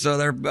food. So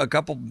there are a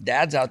couple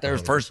dads out there,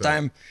 100%. first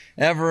time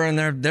ever, and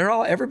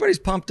everybody's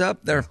pumped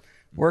up. They're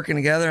working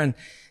together. And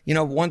you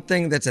know, one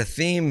thing that's a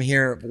theme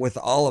here with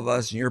all of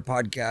us, your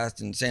podcast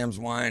and Sam's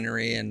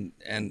Winery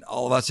and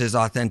all of us is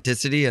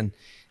authenticity.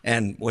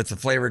 And with the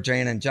flavor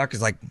chain and Chuck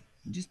is like,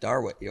 you just are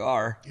what you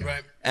are.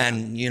 Right.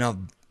 And, you know,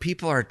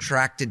 people are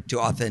attracted to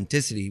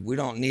authenticity. We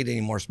don't need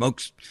any more smoke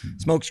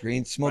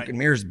screens, smoke and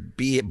mirrors,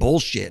 be it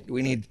bullshit.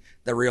 We need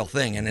the real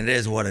thing. And it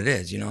is what it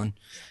is, you know?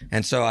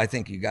 And so I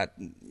think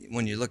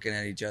when you're looking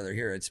at each other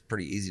here, it's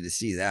pretty easy to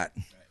see that.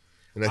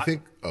 And I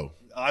think,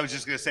 I was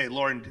just going to say,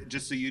 Lauren,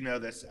 just so you know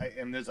this,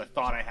 and there's a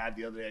thought I had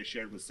the other day I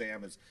shared with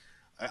Sam, is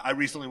I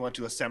recently went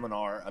to a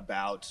seminar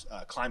about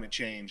climate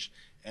change,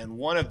 and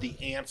one of the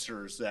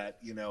answers that,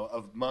 you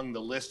know, among the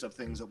list of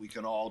things that we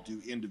can all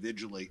do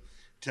individually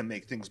to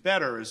make things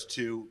better is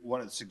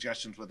one of the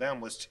suggestions with them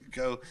was to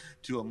go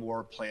to a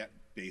more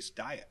plant-based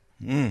diet.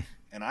 And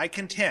I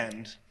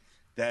contend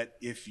that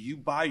if you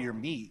buy your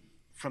meat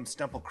from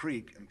Stemple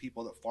Creek and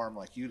people that farm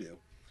like you do,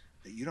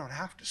 that you don't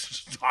have to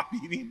stop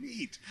eating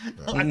meat.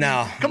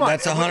 No, come on,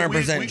 that's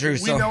 100% true.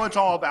 We know it's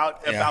all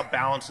about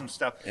balance and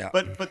stuff. Yeah.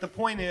 But the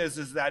point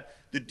is that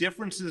the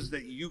differences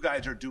that you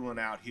guys are doing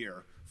out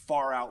here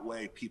far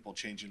outweigh people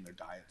changing their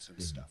diets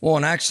and stuff. Well,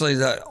 and actually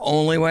the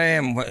only way,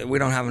 and we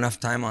don't have enough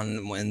time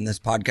in this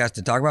podcast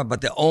to talk about, but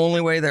the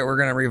only way that we're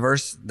going to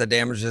reverse the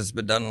damage that's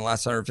been done in the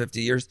last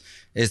 150 years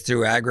is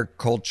through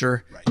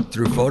agriculture,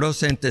 through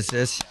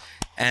photosynthesis,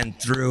 and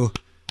through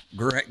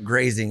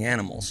grazing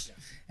animals.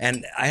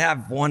 And I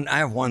have one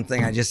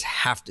thing I just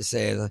have to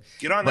say.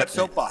 Get on that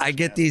soapbox. I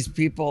get these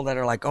people that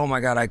are like, oh my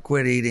God, I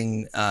quit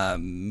eating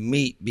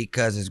meat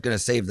because it's going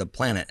to save the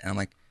planet. And I'm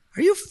like,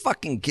 are you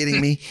fucking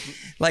kidding me?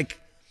 Like,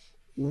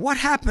 what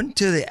happened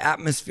to the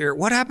atmosphere?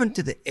 What happened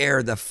to the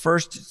air the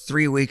first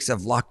 3 weeks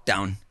of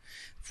lockdown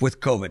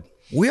with COVID?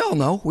 We all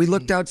know. We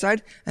looked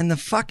outside and the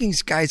fucking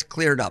skies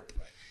cleared up.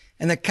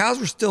 And the cows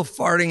were still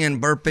farting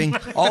and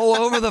burping all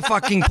over the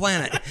fucking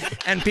planet.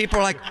 And people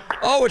are like,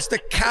 oh, it's the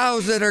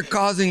cows that are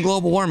causing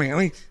global warming. I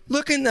mean,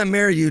 look in the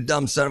mirror, you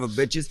dumb son of a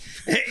bitches.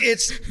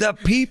 It's the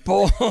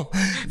people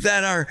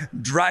that are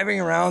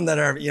driving around that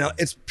are, you know,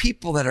 it's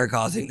people that are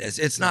causing this.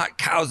 It's not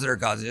cows that are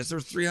causing this.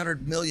 There's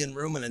 300 million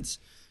ruminants,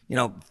 you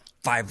know,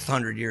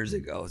 500 years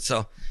ago.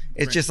 So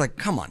it's just like,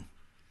 come on.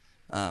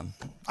 I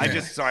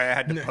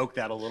had to poke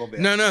that a little bit.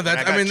 No,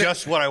 that's, I mean,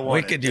 just what I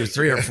wanted. We could do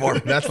 3 or 4.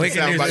 That's we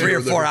could do 3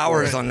 or 4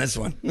 hours on this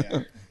one.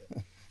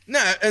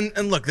 No,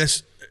 and look,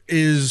 it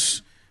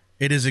is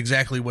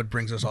exactly what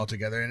brings us all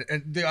together,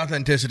 and the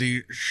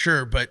authenticity,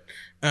 sure, but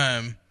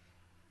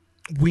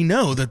we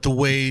know that the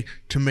way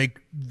to make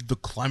the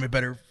climate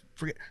better,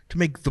 to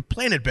make the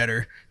planet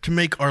better, to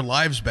make our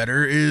lives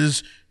better,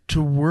 is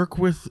to work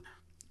with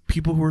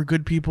people who are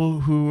good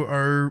people, who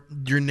are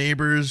your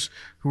neighbors,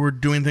 who are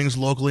doing things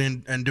locally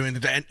and doing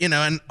that, you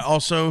know, and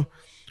also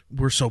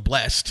we're so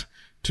blessed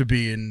to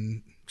be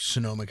in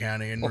Sonoma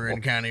County and Marin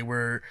County,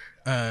 where,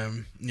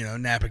 you know,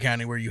 Napa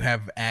County, where you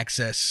have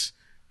access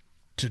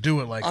to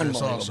do it like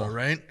this also,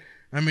 right?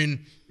 I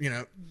mean, you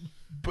know,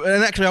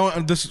 and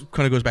actually, this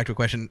kind of goes back to a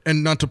question,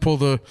 and not to pull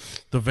the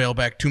veil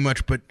back too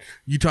much, but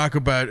you talk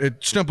about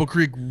it. Stemple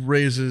Creek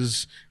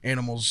raises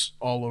animals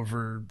all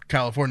over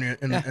California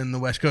and the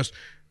West Coast.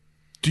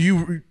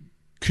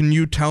 Can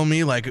you tell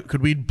me, like,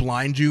 could we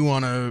blind you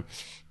on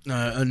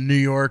a New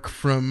York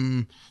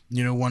from,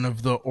 you know, one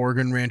of the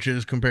Oregon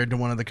ranches compared to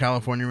one of the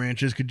California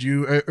ranches? Could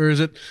you, or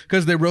is it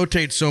because they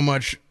rotate so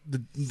much,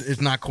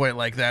 it's not quite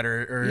like that?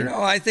 Or you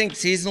know, I think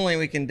seasonally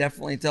we can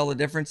definitely tell the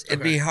difference.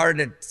 It'd be hard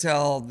to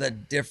tell the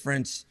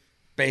difference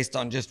based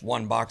on just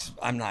one box.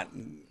 I'm not,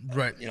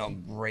 you know,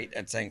 great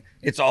at saying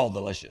it's all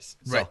delicious.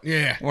 Right. So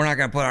yeah. We're not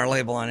going to put our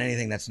label on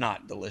anything that's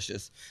not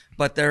delicious,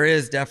 but there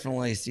is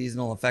definitely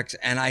seasonal effects,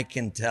 and I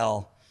can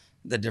tell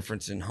the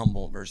difference in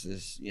Humboldt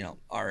versus, you know,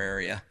 our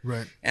area.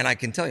 Right. And I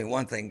can tell you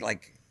one thing,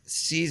 like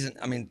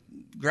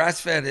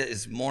grass-fed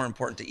is more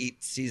important to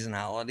eat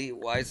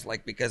seasonality-wise,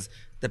 like, because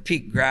the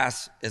peak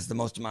grass is the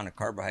most amount of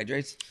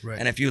carbohydrates. Right.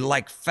 And if you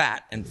like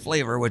fat and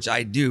flavor, which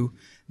I do,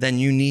 then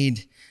you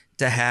need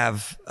to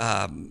have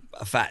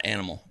a fat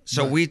animal.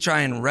 So we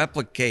try and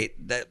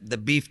replicate the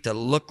beef to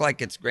look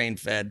like it's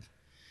grain-fed,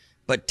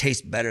 but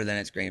taste better than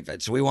it's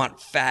grain-fed. So we want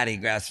fatty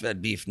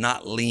grass-fed beef,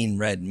 not lean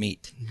red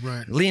meat.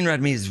 Right. Lean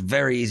red meat is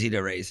very easy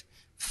to raise.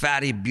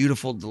 Fatty,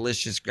 beautiful,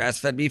 delicious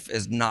grass-fed beef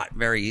is not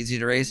very easy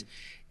to raise.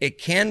 It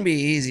can be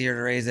easier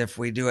to raise if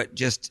we do it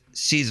just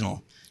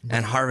seasonal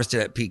and harvest it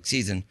at peak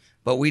season.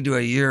 But we do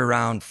a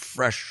year-round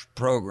fresh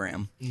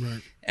program,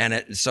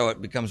 and so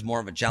it becomes more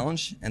of a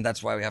challenge, and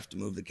that's why we have to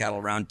move the cattle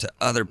around to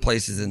other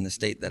places in the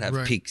state that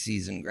have peak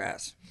season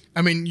grass.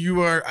 I mean,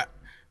 you are,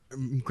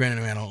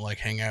 granted, I don't like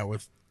hang out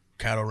with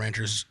cattle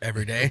ranchers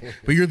every day,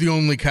 but you're the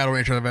only cattle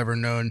rancher I've ever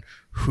known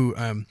who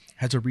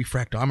has a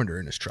refractometer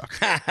in his truck.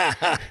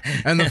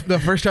 And the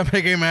first time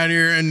I came out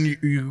here, and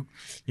you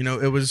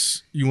know, it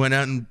was, you went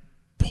out and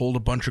pulled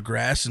a bunch of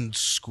grass and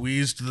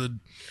squeezed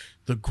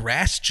the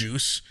grass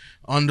juice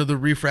onto the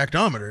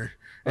refractometer.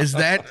 Is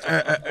that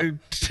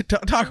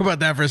talk about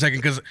that for a second?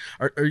 Because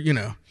you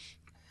know,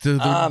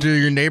 do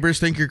your neighbors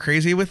think you're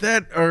crazy with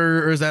that,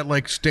 or is that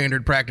like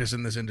standard practice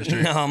in this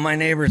industry? No, my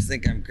neighbors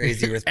think I'm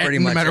crazy with pretty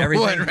much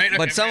everything. What, right?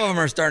 But some of them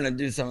are starting to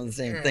do some of the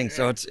same things.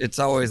 So it's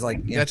always like,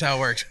 you know, that's how it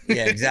works.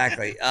 Yeah,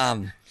 exactly.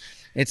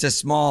 It's a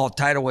small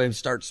tidal wave,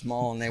 start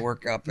small and they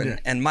work up.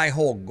 And my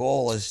whole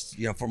goal is,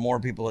 you know, for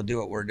more people to do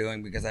what we're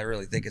doing, because I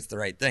really think it's the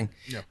right thing.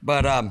 Yeah.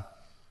 But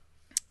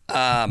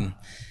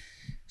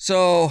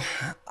so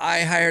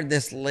I hired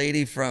this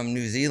lady from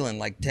New Zealand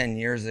like 10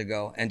 years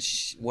ago. And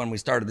when we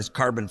started this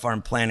carbon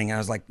farm planning, I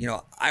was like, you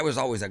know, I was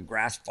always a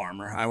grass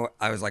farmer.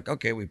 I was like,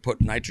 okay, we put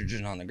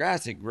nitrogen on the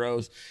grass, it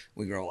grows.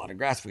 We grow a lot of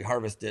grass, we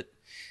harvest it.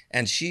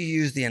 And she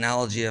used the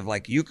analogy of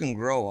like, you can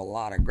grow a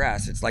lot of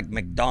grass. It's like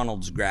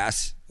McDonald's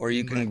grass, or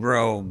you can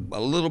grow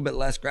a little bit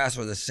less grass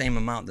or the same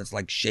amount that's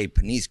like Shea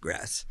Panisse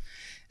grass.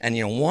 And,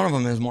 you know, one of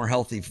them is more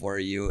healthy for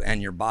you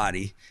and your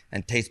body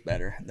and tastes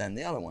better than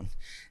the other one.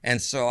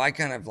 And so I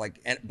kind of like,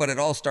 but it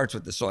all starts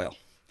with the soil.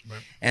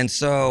 Right. And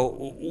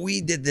so we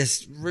did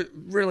this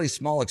really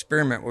small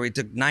experiment where we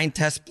took 9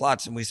 test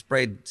plots and we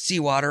sprayed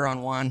seawater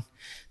on one,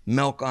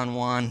 milk on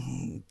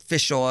one,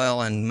 fish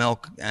oil and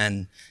milk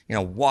and, you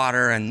know,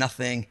 water and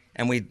nothing.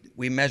 And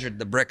we measured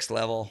the bricks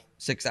level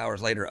 6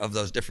 hours later of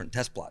those different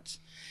test plots.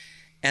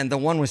 And the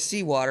one with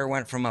seawater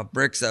went from a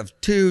bricks of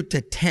 2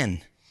 to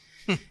 10.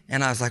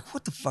 And I was like,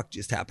 what the fuck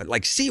just happened?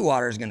 Like,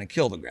 seawater is going to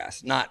kill the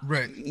grass. Not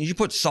you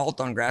put salt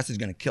on grass, is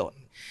going to kill it.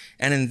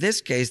 And in this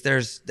case,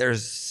 there's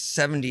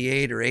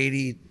 78 or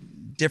 80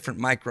 different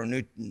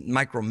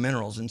micro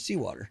minerals in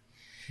seawater.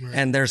 Right.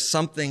 And there's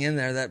something in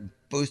there that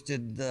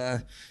boosted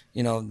the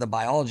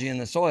biology in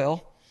the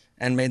soil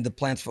and made the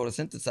plants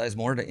photosynthesize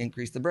more to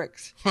increase the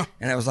bricks.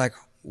 And I was like,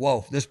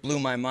 whoa, this blew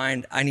my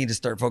mind. I need to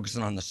start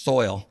focusing on the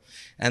soil.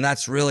 And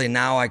that's really,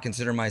 now I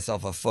consider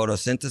myself a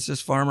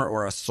photosynthesis farmer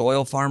or a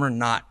soil farmer,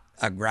 not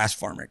a grass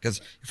farmer. Because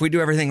if we do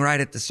everything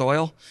right at the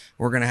soil,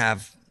 we're going to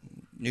have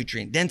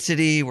nutrient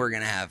density, we're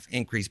going to have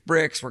increased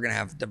bricks, we're going to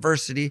have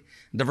diversity.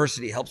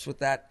 Diversity helps with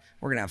that.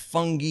 We're going to have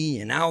fungi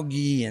and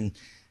algae and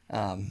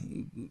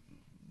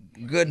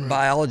good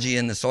biology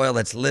in the soil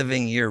that's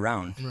living year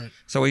round. Right.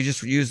 So we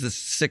just use the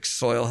 6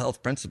 soil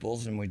health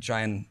principles, and we're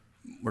trying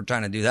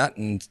to do that,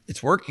 and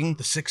it's working.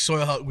 The 6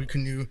 soil health,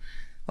 can you?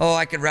 Oh,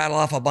 I could rattle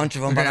off a bunch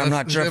of them, but I'm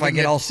not sure if I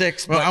get all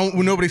 6. Well,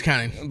 nobody's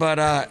counting.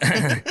 But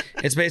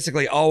it's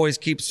basically always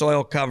keep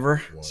soil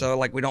cover. So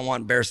like, we don't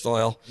want bare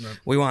soil. Right.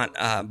 We want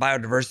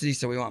biodiversity,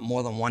 so we want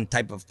more than one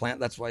type of plant.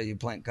 That's why you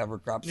plant cover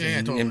crops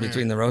in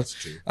between the rows.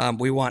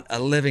 We want a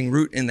living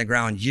root in the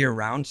ground year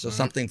round, so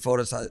something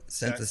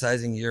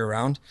photosynthesizing year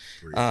round.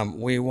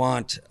 We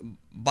want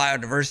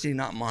biodiversity,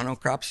 not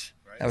monocrops.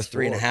 That was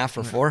 3.5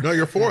 or 4. No,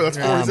 you're 4. That's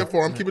 4. He's at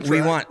 4. I'm keeping track.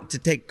 We want to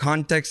take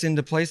context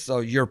into place. So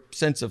your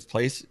sense of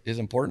place is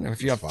important.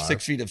 If you have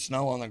 6 feet of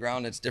snow on the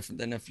ground, it's different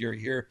than if you're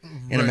here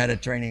in a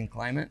Mediterranean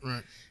climate.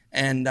 Right.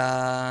 And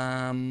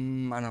I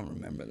don't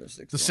remember the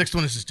 6th. The 6th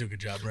one is just do a good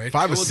job, right?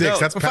 5 or 6.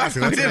 That's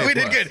passing. We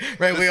did good.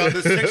 Right.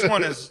 The 6th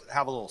one is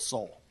have a little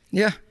soul.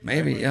 Yeah,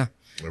 maybe. Yeah.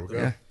 There we go.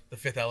 Yeah. The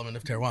 5th element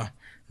of terroir,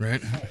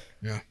 right?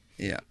 Yeah.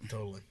 Yeah.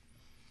 Totally.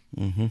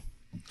 Mm-hmm.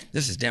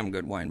 This is damn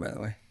good wine, by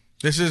the way.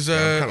 This is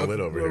I'm kind of lit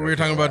over here. We were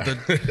talking about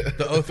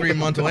the 03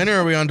 Montalena,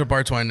 or are we on to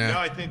Bart's wine now? No,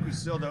 I think we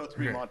still the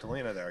 03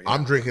 Montalena there. Yeah.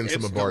 I'm drinking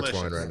some of Bart's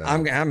wine right now.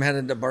 I'm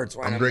headed to Bart's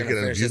wine. I'm drinking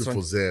a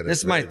beautiful Zin. This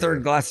is my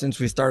 3rd glass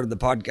since we started the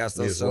podcast,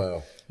 though. Me as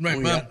well.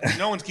 Right, well,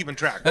 no one's keeping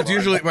track. That's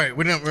usually right.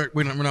 We're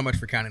not much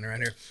for counting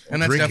around here,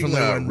 and that's drinking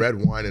definitely red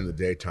wine in the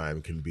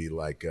daytime can be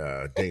like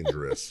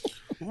dangerous.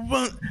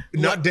 Well,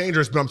 not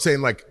dangerous, but I'm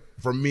saying, like,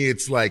 for me,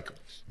 it's like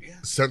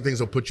some things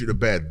will put you to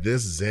bed.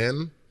 This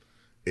Zin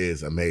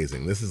is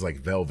amazing. This is like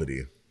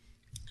velvety.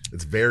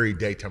 It's very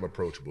daytime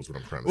approachable is what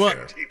I'm trying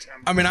to say.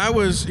 I mean, I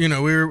was, we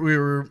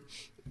were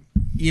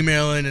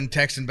emailing and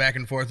texting back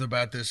and forth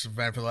about this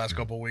event for the last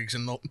couple of weeks,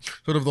 and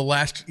sort of the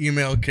last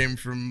email came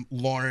from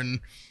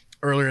Lauren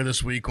earlier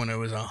this week when it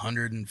was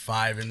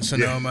 105 in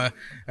Sonoma,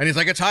 and he's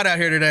like, "It's hot out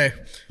here today.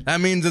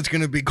 That means it's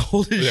going to be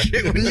cold as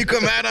shit when you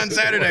come out on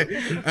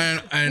Saturday."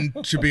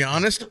 And to be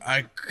honest,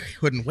 I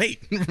couldn't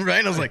wait.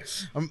 Right? I was like,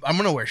 "I'm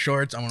going to wear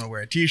shorts. I'm going to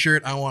wear a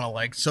t-shirt. I want to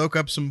like soak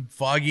up some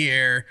foggy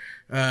air."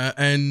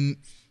 And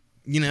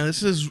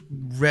this is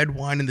red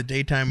wine in the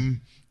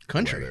daytime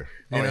country.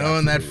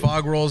 And that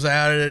fog rolls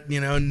out at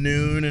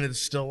noon, and it's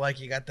still like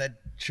you got that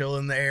chill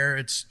in the air.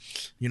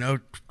 It's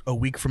a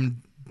week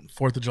from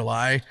 4th of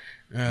July.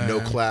 No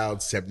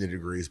clouds, 70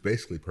 degrees,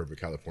 basically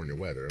perfect California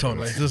weather.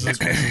 Totally. This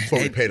is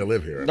what we pay to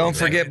live here. Don't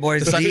forget,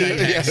 boys.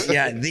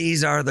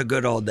 These are the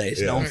good old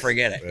days. Yeah. Don't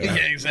forget it. Yeah,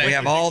 exactly. We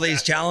have all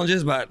these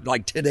challenges, but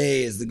like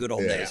today is the good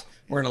old days.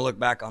 We're gonna look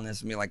back on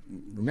this and be like,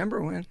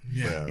 remember when?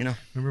 Yeah.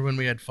 Remember when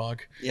we had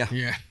fog? Yeah.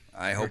 Yeah.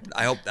 I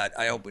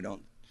hope we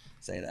don't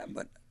say that,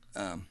 but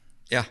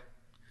yeah.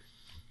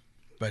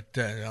 But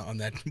on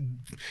that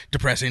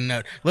depressing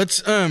note,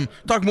 let's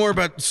talk more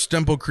about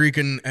Stemple Creek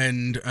and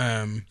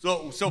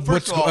So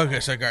first of all, okay,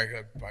 so go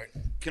ahead.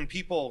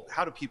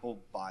 How do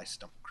people buy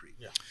Stemple Creek?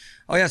 Yeah.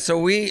 Oh yeah, so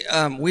we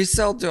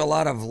sell to a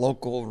lot of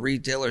local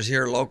retailers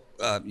here,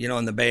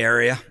 in the Bay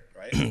Area,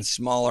 right?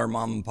 Smaller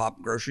mom and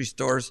pop grocery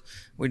stores.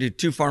 We do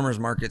 2 farmers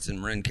markets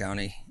in Marin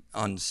County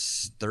on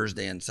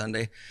Thursday and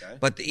Sunday. Okay.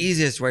 But the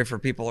easiest way for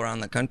people around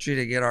the country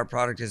to get our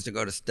product is to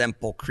go to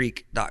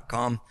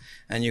stemplecreek.com,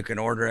 and you can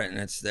order it, and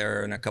it's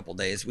there in a couple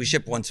days. We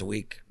ship once a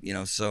week,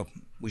 so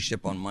we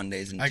ship on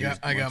Mondays and Tuesdays.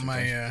 I got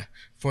my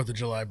 4th of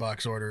July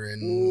box order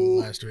in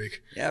last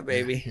week. Yeah,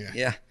 baby.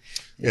 Yeah.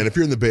 And if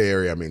you're in the Bay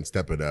Area,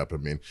 step it up.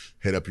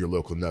 Hit up your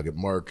local nugget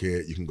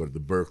market. You can go to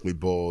the Berkeley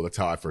Bowl. That's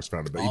how I first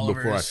found about it. Even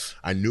before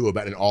I knew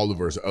about it. And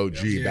Oliver's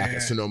OG back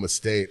at Sonoma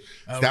State.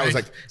 That was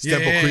like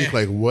Stemple Creek.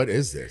 Like, what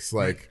is this?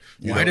 Like,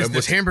 why does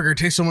this hamburger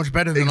taste so much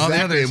better than all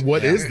the others? And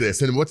what is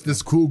this? And what's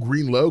this cool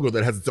green logo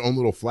that has its own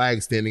little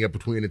flag standing up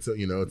between its?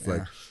 It's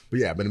like. But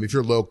yeah, if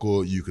you're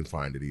local, you can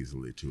find it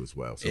easily too as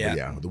well. So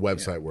the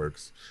website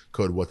works.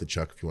 Code What the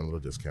Chuck if you want a little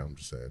discount. I'm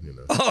just saying,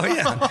 Oh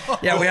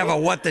yeah, we have a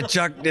What the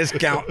Chuck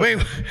discount. Wait,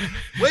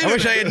 I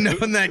wish I had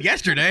known that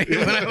yesterday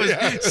when I was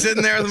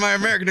sitting there with my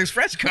American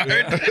Express card.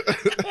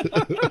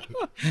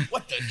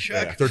 What the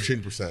Chuck?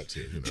 13%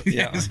 too.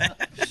 Yeah.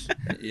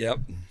 Yep.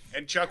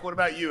 And Chuck, what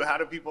about you? How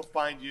do people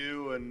find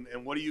you, and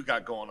what do you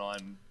got going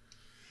on?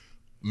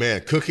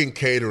 Man, cooking,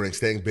 catering,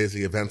 staying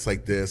busy, events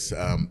like this.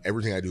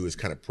 Everything I do is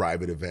kind of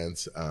private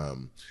events.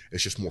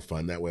 It's just more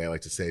fun that way. I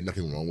like to say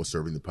nothing wrong with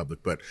serving the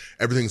public, but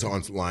everything's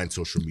online,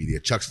 social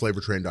media.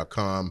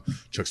 Chuck'sFlavorTrain.com,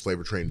 Chuck's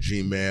Flavor Train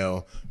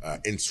Gmail,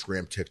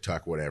 Instagram,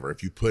 TikTok, whatever.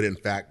 If you put in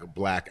fat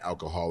black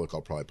alcoholic, I'll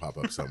probably pop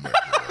up somewhere.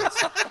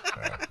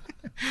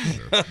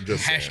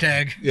 Just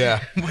hashtag.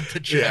 Yeah. What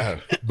the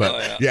Chuck? Yeah.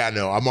 But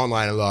I'm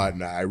online a lot,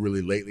 and I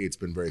really lately it's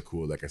been very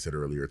cool. Like I said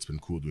earlier, it's been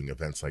cool doing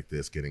events like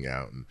this, getting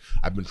out, and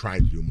I've been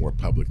trying to do more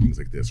public things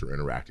like this or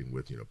interacting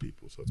with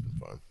people. So it's been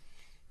fun.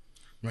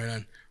 Right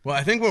on. Well,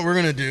 I think what we're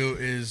gonna do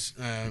is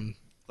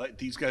let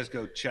these guys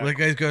go check. Let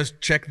guys go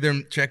check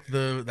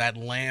that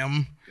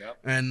lamb. Yep.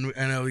 And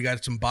I know we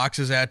got some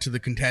boxes out to the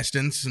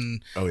contestants,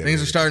 and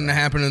things are starting to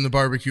happen in the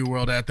barbecue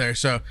world out there.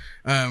 So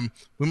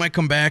we might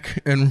come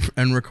back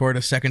and record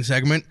a second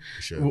segment,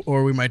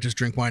 or we might just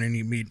drink wine and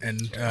eat meat.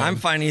 And I'm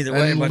fine either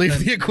way. But leave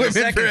the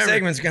equipment. The second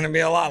segment's going to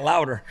be a lot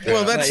louder.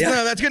 Well, that's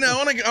good.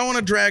 I want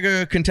to drag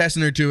a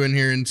contestant or two in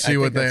here and see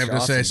what they have to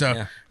say.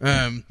 So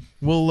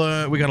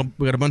we got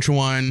a bunch of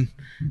wine.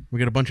 We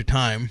got a bunch of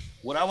time.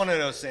 What I want to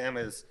know, Sam,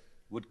 is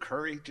would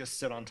curry just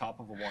sit on top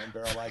of a wine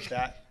barrel like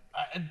that?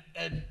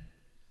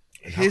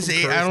 His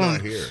age, I don't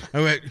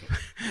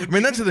know.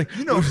 That's the thing.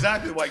 You know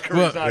exactly why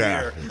Curry's not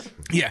here.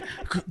 Yeah,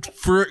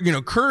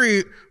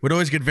 Curry would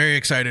always get very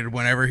excited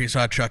whenever he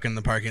saw Chuck in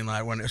the parking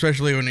lot,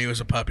 especially when he was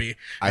a puppy.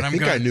 And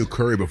I knew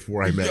Curry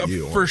before I met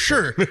you. For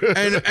sure.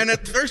 And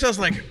at first I was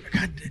like,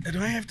 God,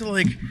 do I have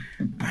to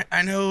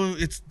I know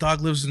it's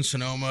dog lives in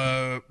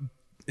Sonoma.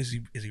 Is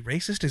he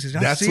racist? Does he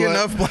not see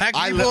enough black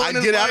people? I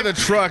get out of the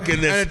truck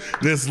and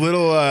this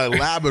little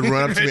lab would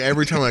run up to me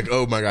every time, like,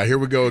 oh my God, here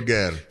we go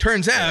again.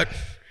 Turns out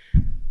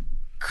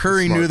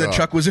Curry knew that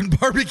Chuck was in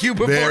barbecue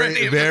before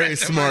any of very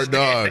smart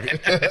dog.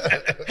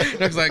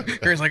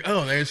 Curry's like,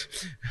 oh,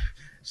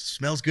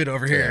 smells good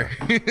over here.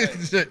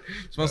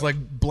 Smells like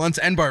blunts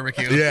and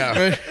barbecue.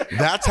 Yeah.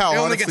 That's how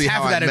honestly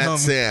how I met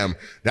Sam.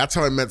 That's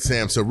how I met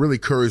Sam. So really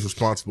Curry's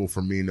responsible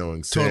for me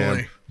knowing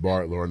Sam,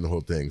 Bart, Lauren, the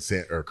whole thing.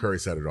 Curry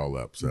set it all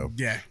up. So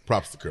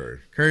props to Curry.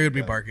 Curry would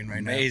be barking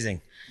right now.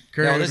 Amazing.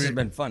 Curry, this has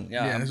been fun.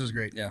 Yeah, this was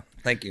great. Yeah,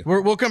 thank you.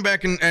 We'll come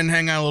back and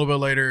hang out a little bit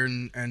later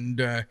and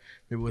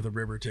maybe with a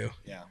rib or two.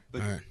 Yeah,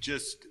 but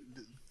just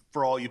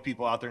for all you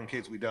people out there, in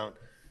case we don't,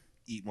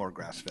 eat more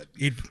grass-fed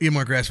beef. Eat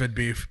more grass-fed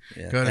beef.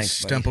 Yeah, go to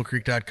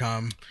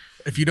stemplecreek.com.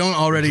 If you don't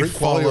already drink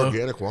follow quality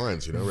organic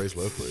wines, raised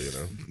locally,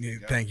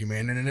 Thank you,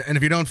 man. And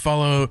if you don't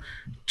follow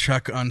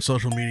Chuck on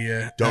social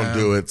media, don't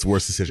do it. It's the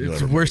worst decision ever.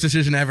 It's the worst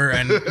decision ever,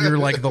 and you're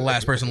like the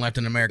last person left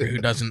in America who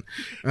doesn't.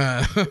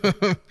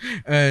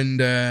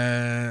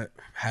 And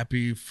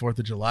happy 4th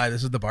of July.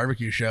 This is the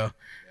barbecue show.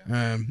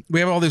 We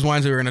have all these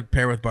wines that we're going to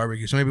pair with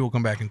barbecue, so maybe we'll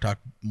come back and talk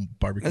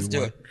barbecue. Let's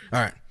do it.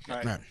 All right.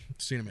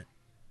 See you in a minute.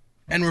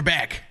 And we're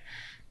back.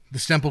 The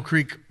Stemple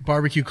Creek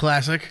Barbecue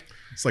Classic.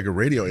 It's like a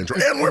radio intro.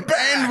 And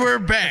we're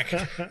back.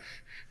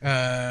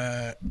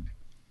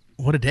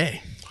 What a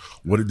day.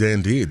 What a day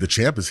indeed. The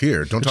champ is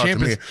here. Don't talk to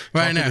me.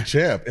 Right now. The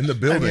champ in the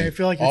building. I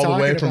feel like you're all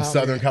the way talking from about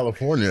Southern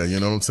California. You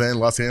know what I'm saying?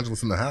 Los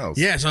Angeles in the house.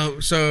 Yeah,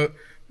 so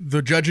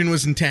the judging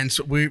was intense.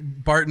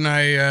 Bart and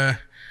I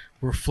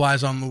were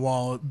flies on the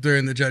wall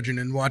during the judging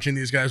and watching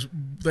these guys.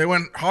 They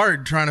went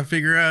hard trying to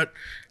figure out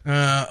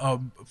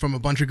from a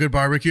bunch of good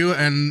barbecue,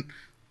 and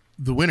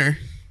the winner,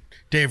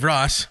 Dave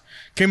Ross,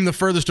 came the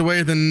furthest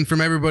away than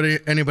from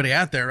anybody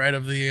out there, right?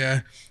 Of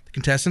the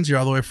contestants. You're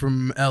all the way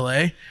from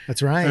LA.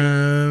 That's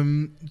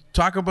right.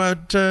 Talk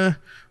about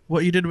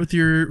what you did with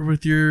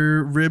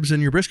your ribs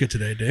and your brisket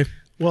today, Dave.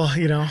 Well,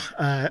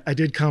 I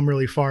did come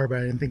really far, but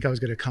I didn't think I was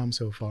going to come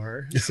so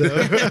far. So,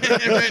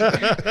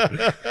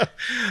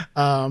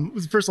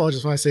 first of all, I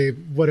just want to say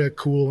what a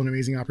cool and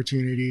amazing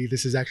opportunity.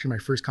 This is actually my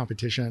first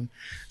competition.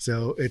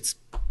 So it's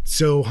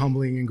so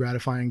humbling and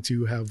gratifying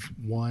to have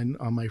won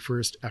on my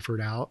first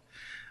effort out.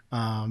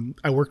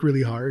 I worked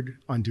really hard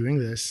on doing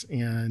this,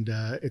 and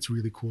it's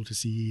really cool to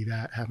see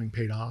that having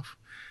paid off.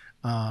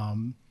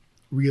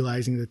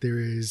 Realizing that there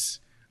is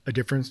a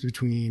difference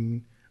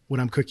between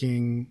what I'm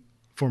cooking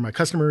for my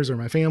customers or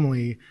my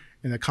family,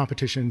 and the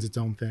competition's its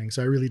own thing.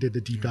 So I really did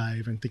the deep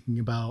dive and thinking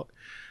about,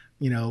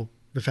 the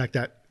fact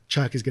that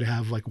Chuck is going to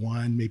have like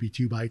 1, maybe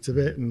 2 bites of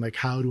it. And like,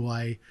 how do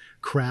I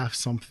craft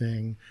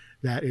something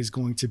that is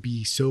going to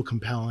be so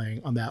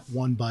compelling on that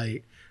 1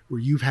 bite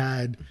where you've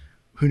had,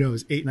 who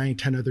knows, 8, 9,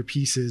 10 other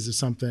pieces of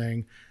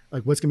something.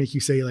 Like, what's gonna make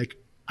you say like,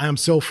 I am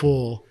so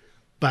full,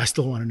 but I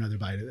still want another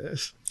bite of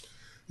this?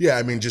 Yeah,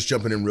 I mean, just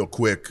jumping in real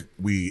quick,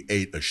 we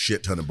ate a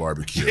shit ton of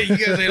barbecue. You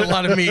guys ate a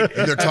lot of meat. And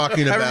they're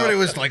talking about... Everybody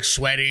was like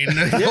sweating.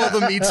 All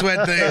the meat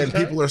sweat thing. And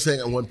people are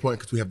saying at one point,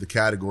 because we have the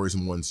categories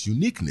and one's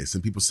uniqueness,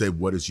 and people say,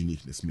 what does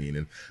uniqueness mean?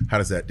 And how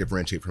does that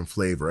differentiate from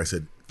flavor? I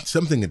said,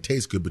 something that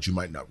tastes good, but you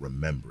might not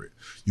remember it.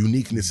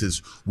 Uniqueness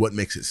is what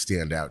makes it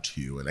stand out to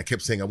you. And I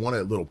kept saying, I want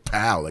a little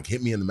pow, like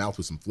hit me in the mouth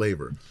with some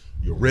flavor.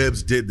 Your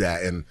ribs did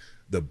that. And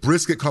the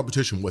brisket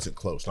competition wasn't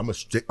close. I'm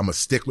a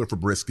stickler for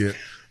brisket.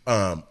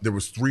 There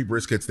was 3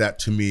 briskets that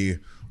to me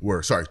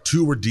were,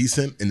 2 were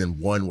decent, and then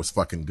 1 was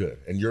fucking good.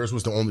 And yours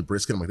was the only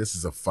brisket. I'm like, this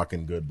is a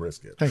fucking good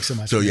brisket. Thanks so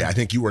much. So yeah, I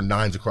think you were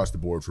 9s across the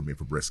board for me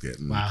for brisket.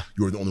 And wow.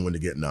 You were the only one to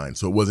get 9.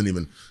 So it wasn't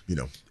even,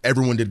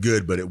 everyone did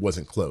good, but it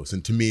wasn't close.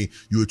 And to me,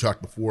 you had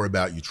talked before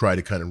about you try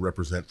to kind of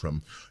represent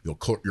from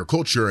your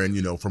culture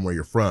and, from where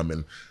you're from.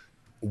 And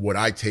what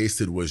I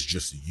tasted was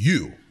just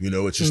you.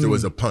 It's just there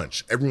was a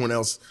punch. Everyone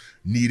else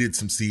needed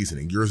some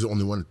seasoning. Yours the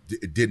only one.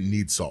 It didn't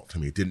need salt to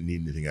me. It didn't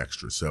need anything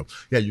extra. So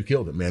yeah, you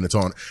killed it, man. It's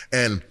on.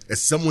 And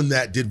as someone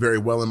that did very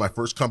well in my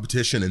first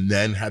competition and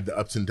then had the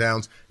ups and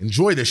downs,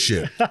 enjoy this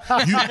shit.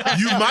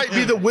 You might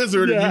be the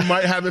wizard and you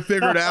might have it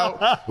figured out,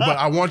 but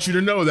I want you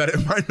to know that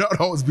it might not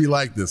always be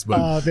like this.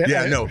 But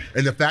no.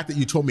 And the fact that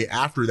you told me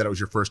after that it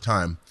was your first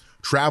time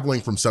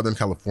traveling from Southern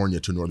California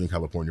to Northern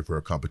California for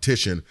a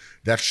competition,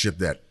 that's shit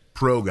that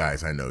pro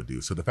guys I know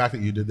do. So the fact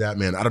that you did that,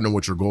 man, I don't know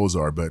what your goals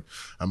are, but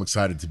I'm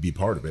excited to be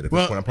part of it. At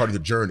this point, I'm part of the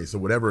journey. So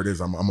whatever it is,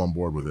 I'm on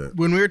board with it.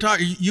 When we were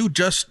talking, you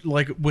just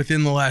like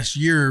within the last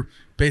year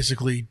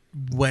basically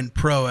went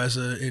pro as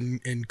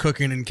in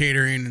cooking and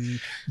catering and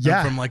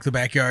from like the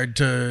backyard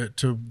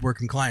to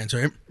working clients,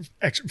 right?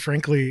 Actually,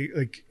 frankly,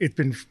 like it's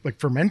been like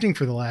fermenting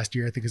for the last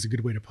year, I think is a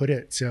good way to put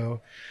it. So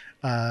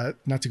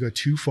not to go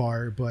too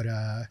far, but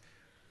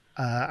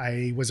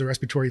I was a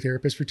respiratory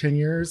therapist for 10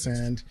 years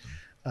and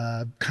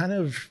kind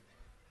of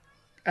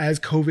as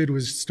COVID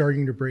was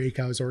starting to break,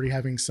 I was already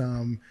having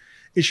some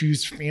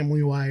issues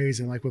family wise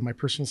and like with my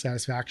personal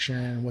satisfaction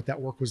and what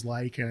that work was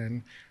like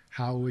and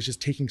how it was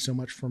just taking so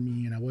much from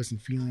me. And I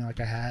wasn't feeling like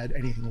I had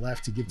anything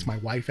left to give to my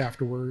wife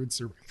afterwards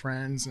or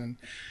friends. And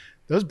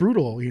that was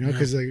brutal,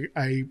 because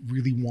I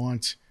really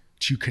want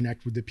to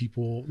connect with the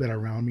people that are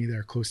around me, that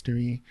are close to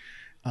me.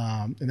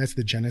 And that's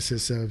the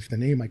genesis of the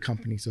name of my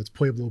company. So it's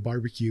Pueblo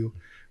Barbecue.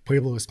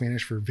 Pueblo is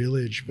Spanish for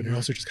village, but it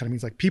also just kind of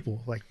means like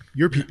people, like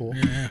your people.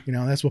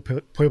 That's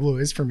what Pueblo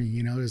is for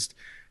me, just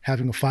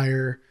having a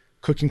fire,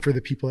 cooking for the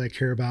people I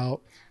care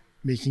about,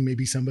 making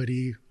maybe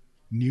somebody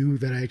new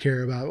that I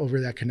care about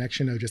over that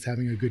connection of just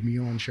having a good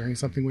meal and sharing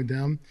something with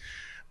them.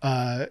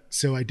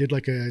 So I did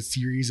like a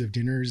series of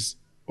dinners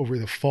over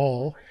the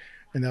fall,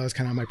 and that was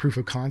kind of my proof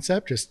of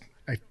concept. Just,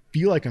 I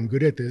feel like I'm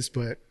good at this,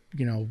 but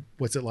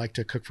what's it like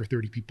to cook for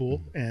 30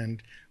 people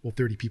and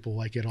 30 people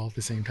like it all at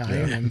the same time.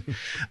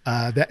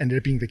 And that ended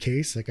up being the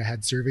case. Like I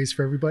had surveys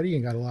for everybody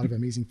and got a lot of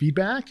amazing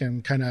feedback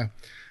and kind of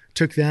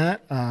took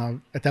that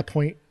at that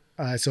point.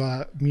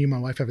 So me and my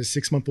wife have a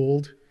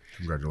 6-month-old.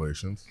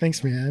 Congratulations.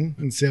 Thanks, man.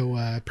 And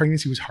so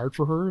pregnancy was hard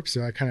for her.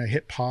 So I kind of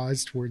hit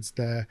pause towards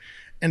the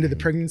end of the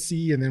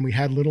pregnancy. And then we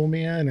had little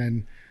man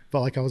and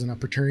felt like I was on a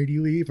paternity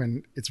leave.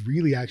 And it's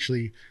really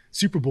actually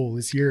Super Bowl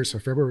this year. So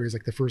February is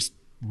like the first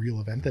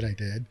real event that I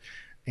did.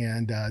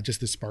 and just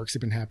the sparks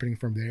have been happening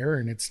from there.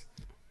 And it's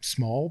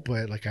small,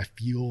 but like I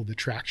feel the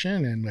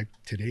traction, and like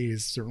today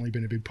has certainly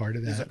been a big part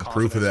of that.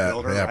 Proof of that.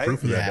 Builder, Yeah, right?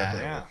 proof of that. Yeah.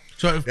 Definitely. Yeah.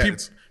 So if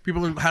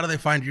people, how do they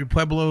find you?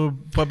 Pueblo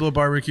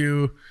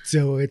Barbecue.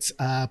 So it's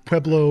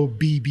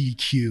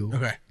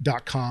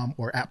PuebloBBQ.com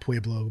or at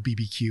Pueblo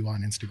BBQ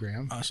on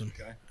Instagram. Awesome.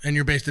 Okay. And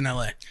you're based in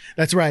LA.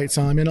 That's right.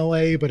 So I'm in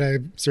LA, but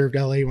I've served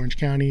LA, Orange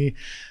County.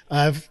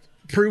 I've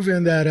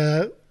proven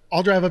that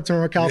I'll drive up to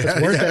NorCal if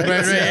it's worth it.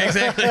 Right,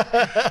 exactly.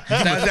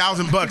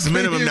 $1,000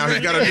 minimum now.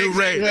 He's got a new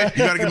rate. You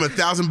got to give him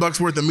 $1,000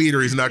 worth of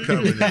meter. He's not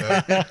coming. You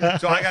know?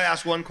 So I got to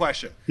ask one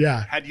question.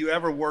 Yeah. Had you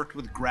ever worked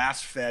with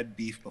grass-fed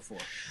beef before?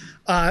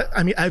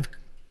 I mean, I've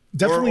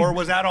definitely. Or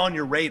was that on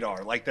your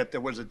radar, like that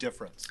there was a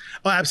difference?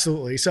 Oh,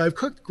 absolutely. So I've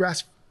cooked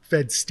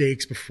grass-fed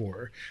steaks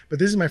before, but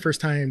this is my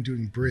first time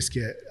doing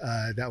brisket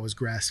that was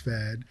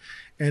grass-fed,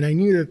 and I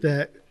knew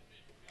that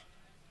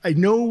I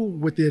know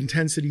what the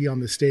intensity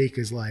on the steak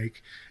is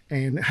like,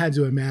 and had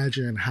to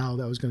imagine how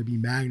that was going to be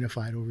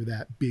magnified over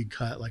that big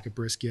cut like a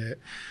brisket,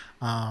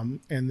 and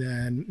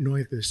then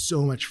knowing that there's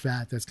so much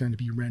fat that's going to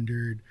be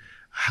rendered.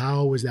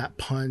 How is that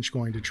punch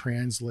going to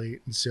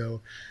translate? And so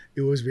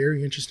it was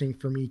very interesting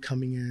for me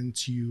coming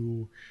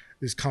into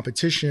this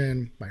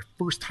competition, my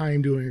first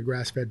time doing a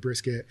grass-fed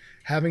brisket,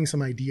 having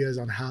some ideas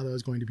on how that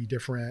was going to be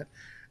different,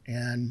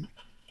 and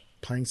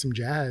playing some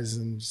jazz,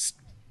 and just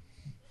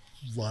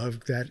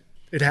loved that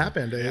it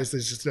happened. It's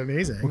just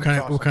amazing.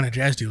 What kind of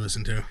jazz do you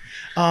listen to?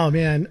 Oh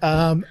man,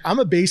 I'm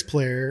a bass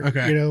player.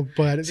 Okay. You know,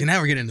 but See, now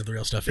we're getting into the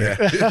real stuff here.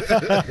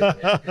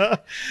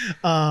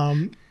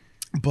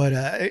 But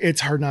it's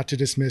hard not to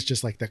dismiss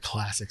just like the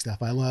classic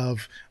stuff. I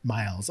love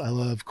Miles. I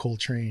love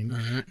Coltrane.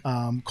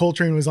 Right.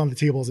 Coltrane was on the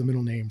table as a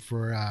middle name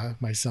for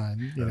my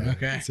son. You know?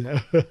 Okay. So.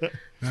 All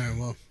right,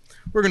 well,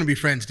 we're going to be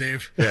friends,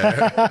 Dave.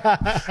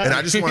 Yeah. And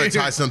I just want to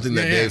tie something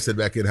that Yeah. Dave said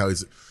back in, how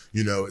he's,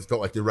 you know, it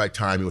felt like the right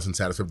time. He wasn't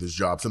satisfied with his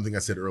job. Something I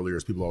said earlier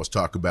is people always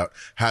talk about,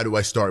 how do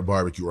I start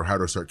barbecue or how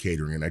do I start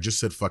catering? And I just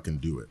said, fucking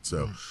do it.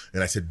 So,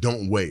 and I said,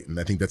 don't wait. And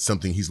I think that's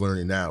something he's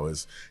learning now,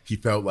 is he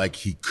felt like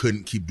he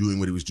couldn't keep doing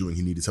what he was doing.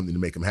 He needed something to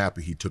make him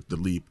happy. He took the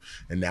leap.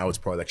 And now it's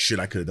probably like, shit,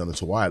 I could have done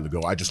this a while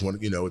ago. I just want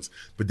to, you know,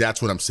 but that's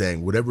what I'm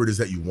saying. Whatever it is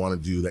that you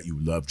want to do, that you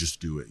love,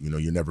 just do it. You know,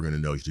 you're never going to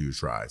know until you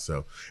try.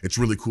 So it's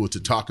really cool to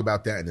talk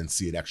about that and then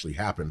see it actually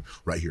happen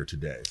right here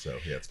today. So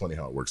yeah, it's funny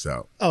how it works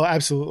out. Oh,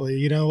 absolutely.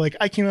 You know, like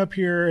I came up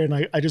here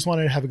and I just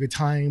wanted to have a good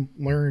time,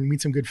 learn,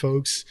 meet some good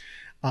folks.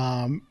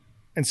 And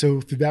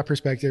so through that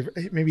perspective,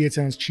 maybe it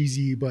sounds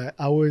cheesy, but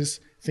I was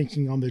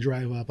thinking on the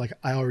drive up, like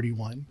I already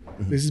won.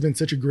 This has been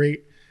such a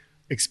great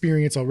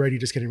experience already,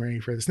 just getting ready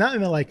for this. Not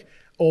in the like,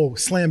 oh,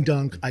 slam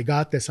dunk, I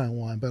got this, I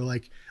won, but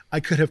like I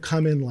could have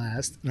come in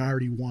last and I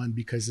already won,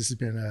 because this has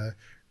been a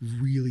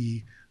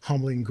really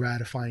humbling,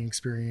 gratifying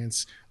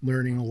experience,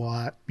 learning a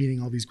lot,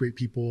 meeting all these great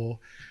people.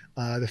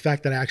 The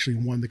fact that I actually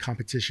won the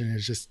competition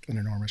is just an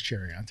enormous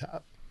cherry on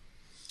top.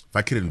 If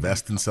I could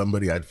invest in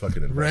somebody, I'd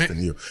fucking invest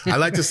in you. I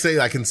like to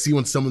say, I can see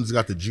when someone's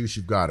got the juice,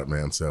 you've got it,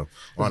 man. So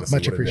honestly,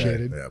 Much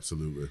appreciated. Yeah,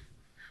 absolutely.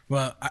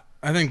 Well,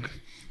 I think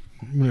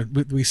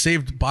we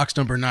saved box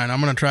number 9.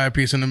 I'm going to try a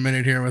piece in a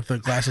minute here with a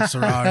glass of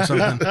Syrah or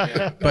something.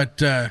 But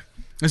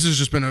this has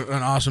just been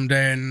an awesome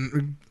day, and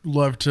we'd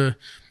love to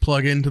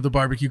plug into the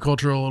barbecue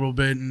culture a little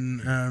bit,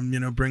 and you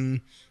know, bring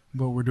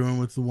what we're doing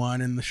with the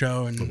wine and the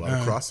show, and A lot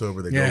of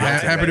crossover. They yeah, go well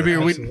happy to be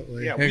here.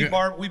 Absolutely. Yeah,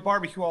 we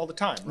barbecue all the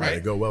time, right? They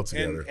go well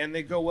together. And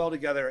they go well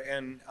together.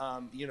 And,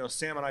 you know,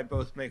 Sam and I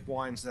both make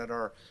wines that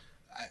are,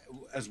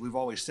 as we've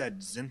always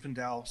said,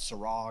 Zinfandel,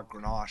 Syrah,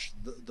 Grenache,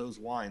 those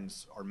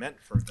wines are meant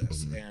for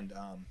this. And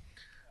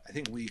I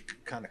think we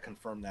kind of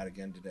confirmed that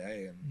again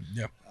today. And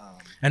yeah,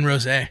 and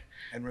rosé.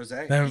 And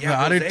rosé.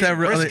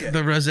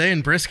 The rosé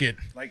and brisket.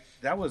 Like,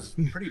 that was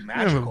pretty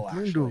magical,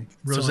 actually.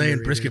 Rosé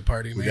and brisket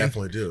party, man. We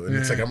definitely do. And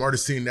it's like, I'm already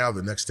seeing now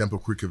the next Temple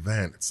Creek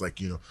event. It's like,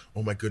 you know,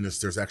 oh my goodness,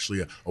 there's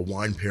actually a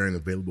wine pairing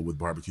available with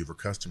barbecue for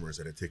customers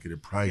at a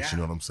ticketed price. Yeah. You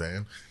know what I'm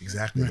saying?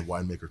 Exactly. The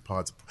Winemakers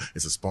Pod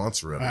is a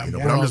sponsor of it. You know,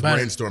 yeah, but I'm all just about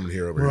it. brainstorking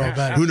here over We're all here.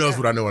 about it. Who knows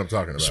what I know what I'm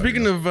talking about.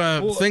 Speaking you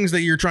know? of things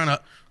that you're trying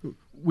to,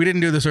 we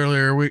didn't do this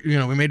earlier. We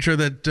made sure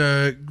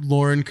that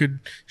Lauren could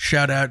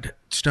shout out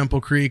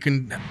Stemple Creek,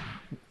 and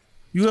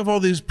you have all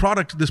this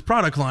product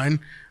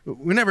line.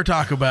 We never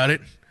talk about it.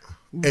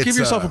 Give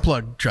yourself a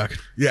plug, Chuck.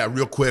 Yeah,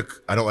 real quick.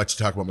 I don't like to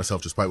talk about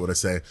myself despite what I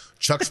say.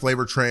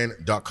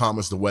 Chuck'sFlavorTrain.com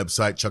is the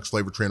website. Chuck's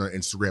Flavor Train on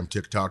Instagram,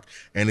 TikTok,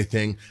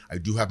 anything. I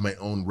do have my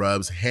own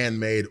rubs,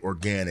 handmade,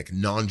 organic,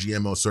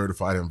 non-GMO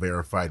certified and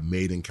verified,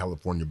 made in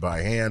California by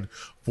hand.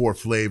 4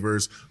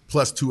 flavors,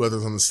 plus 2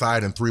 others on the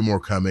side and 3 more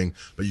coming.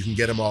 But you can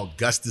get them all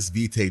Gustus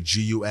Vitae,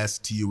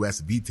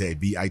 Gustus Vitae,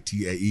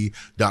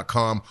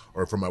 Vitae.com,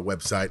 or from my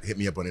website. Hit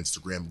me up on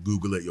Instagram.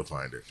 Google it. You'll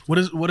find it.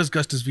 What does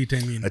Gustus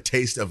Vitae mean? A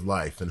taste of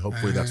life, and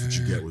hopefully that's what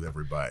you get with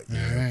every bite. You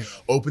know? Right.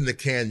 Open the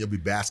can, you'll be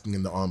basking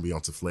in the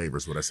ambiance of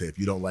flavors. What I say, if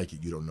you don't like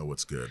it, you don't know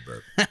what's good.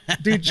 But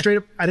Dude, straight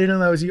up, I didn't know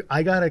that was you.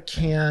 I got a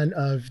can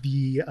of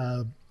the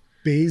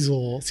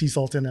basil sea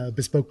salt in a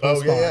bespoke Oh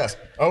post yeah, box.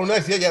 yeah. Oh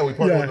nice. Yeah. We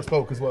partnered Yeah. with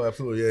Bespoke as well.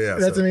 Absolutely. Yeah.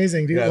 That's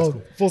amazing, dude. Yeah, Well, it's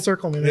cool. full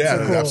circle, man. That's Yeah,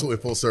 so cool.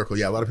 absolutely full circle.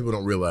 Yeah, a lot of people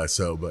don't realize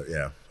so, but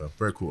yeah, so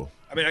very cool.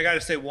 I mean, I got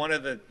to say one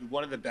of the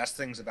best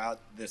things about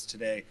this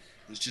today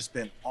has just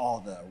been all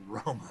the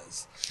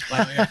aromas.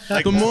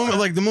 Like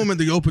the moment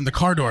that you open the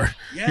car door.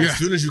 Yeah. As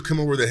soon as you come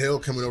over the hill,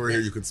 coming over here,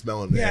 you can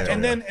smell it. Yeah,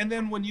 and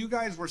then when you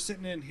guys were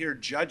sitting in here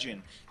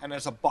judging, and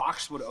as a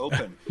box would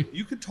open,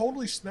 you could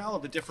totally smell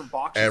the different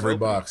boxes. Every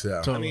opening. box,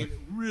 yeah. I mean,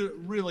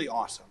 really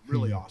awesome,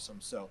 really awesome.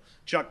 So,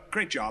 Chuck,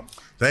 great job.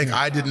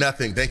 I did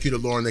nothing. Thank you to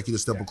Lauren. Thank you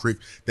to Stemple Creek.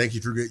 Thank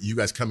you for you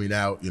guys coming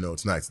out. You know,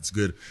 it's nice. It's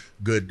good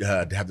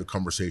to have the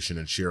conversation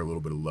and share a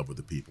little bit of love with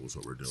the people is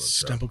what we're doing.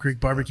 So. Stemple Creek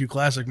Barbecue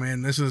Classic,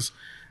 man. This is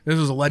a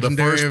The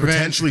legendary first event.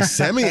 potentially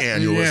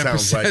semi-annual, it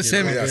sounds like. You know?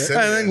 Yeah, I think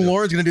semi-annual.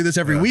 Lauren's going to do this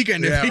every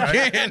weekend if he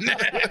can.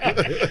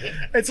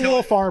 It's a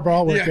little far, but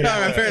I'll work it All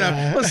out. right, fair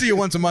enough. Let's see you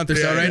once a month or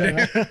so,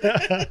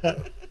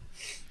 right?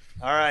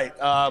 All right.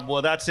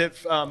 Well, that's it.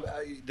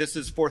 This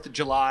is 4th of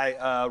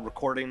July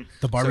recording.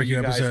 The barbecue so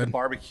you guys, episode. The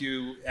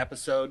barbecue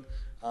episode.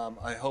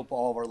 I hope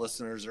all of our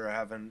listeners are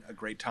having a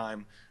great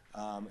time.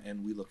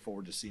 And we look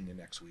forward to seeing you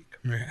next week.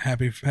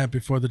 Happy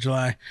 4th of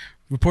July.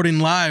 Reporting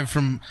live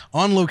from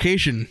on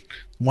location,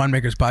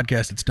 Winemakers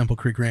Podcast at Stemple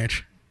Creek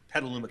Ranch.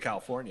 Petaluma,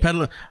 California.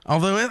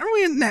 Although, are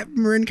we in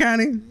Marin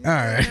County? All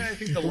right. I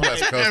think the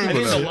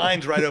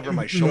line's right over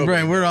my shoulder.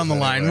 Right, we're on the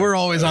line. We're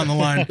always on the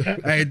line.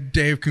 Hey,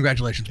 Dave,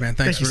 congratulations, man.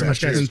 Thanks Thank you very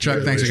so much. much, guys. And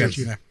Chuck, thanks again.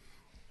 Congratulations.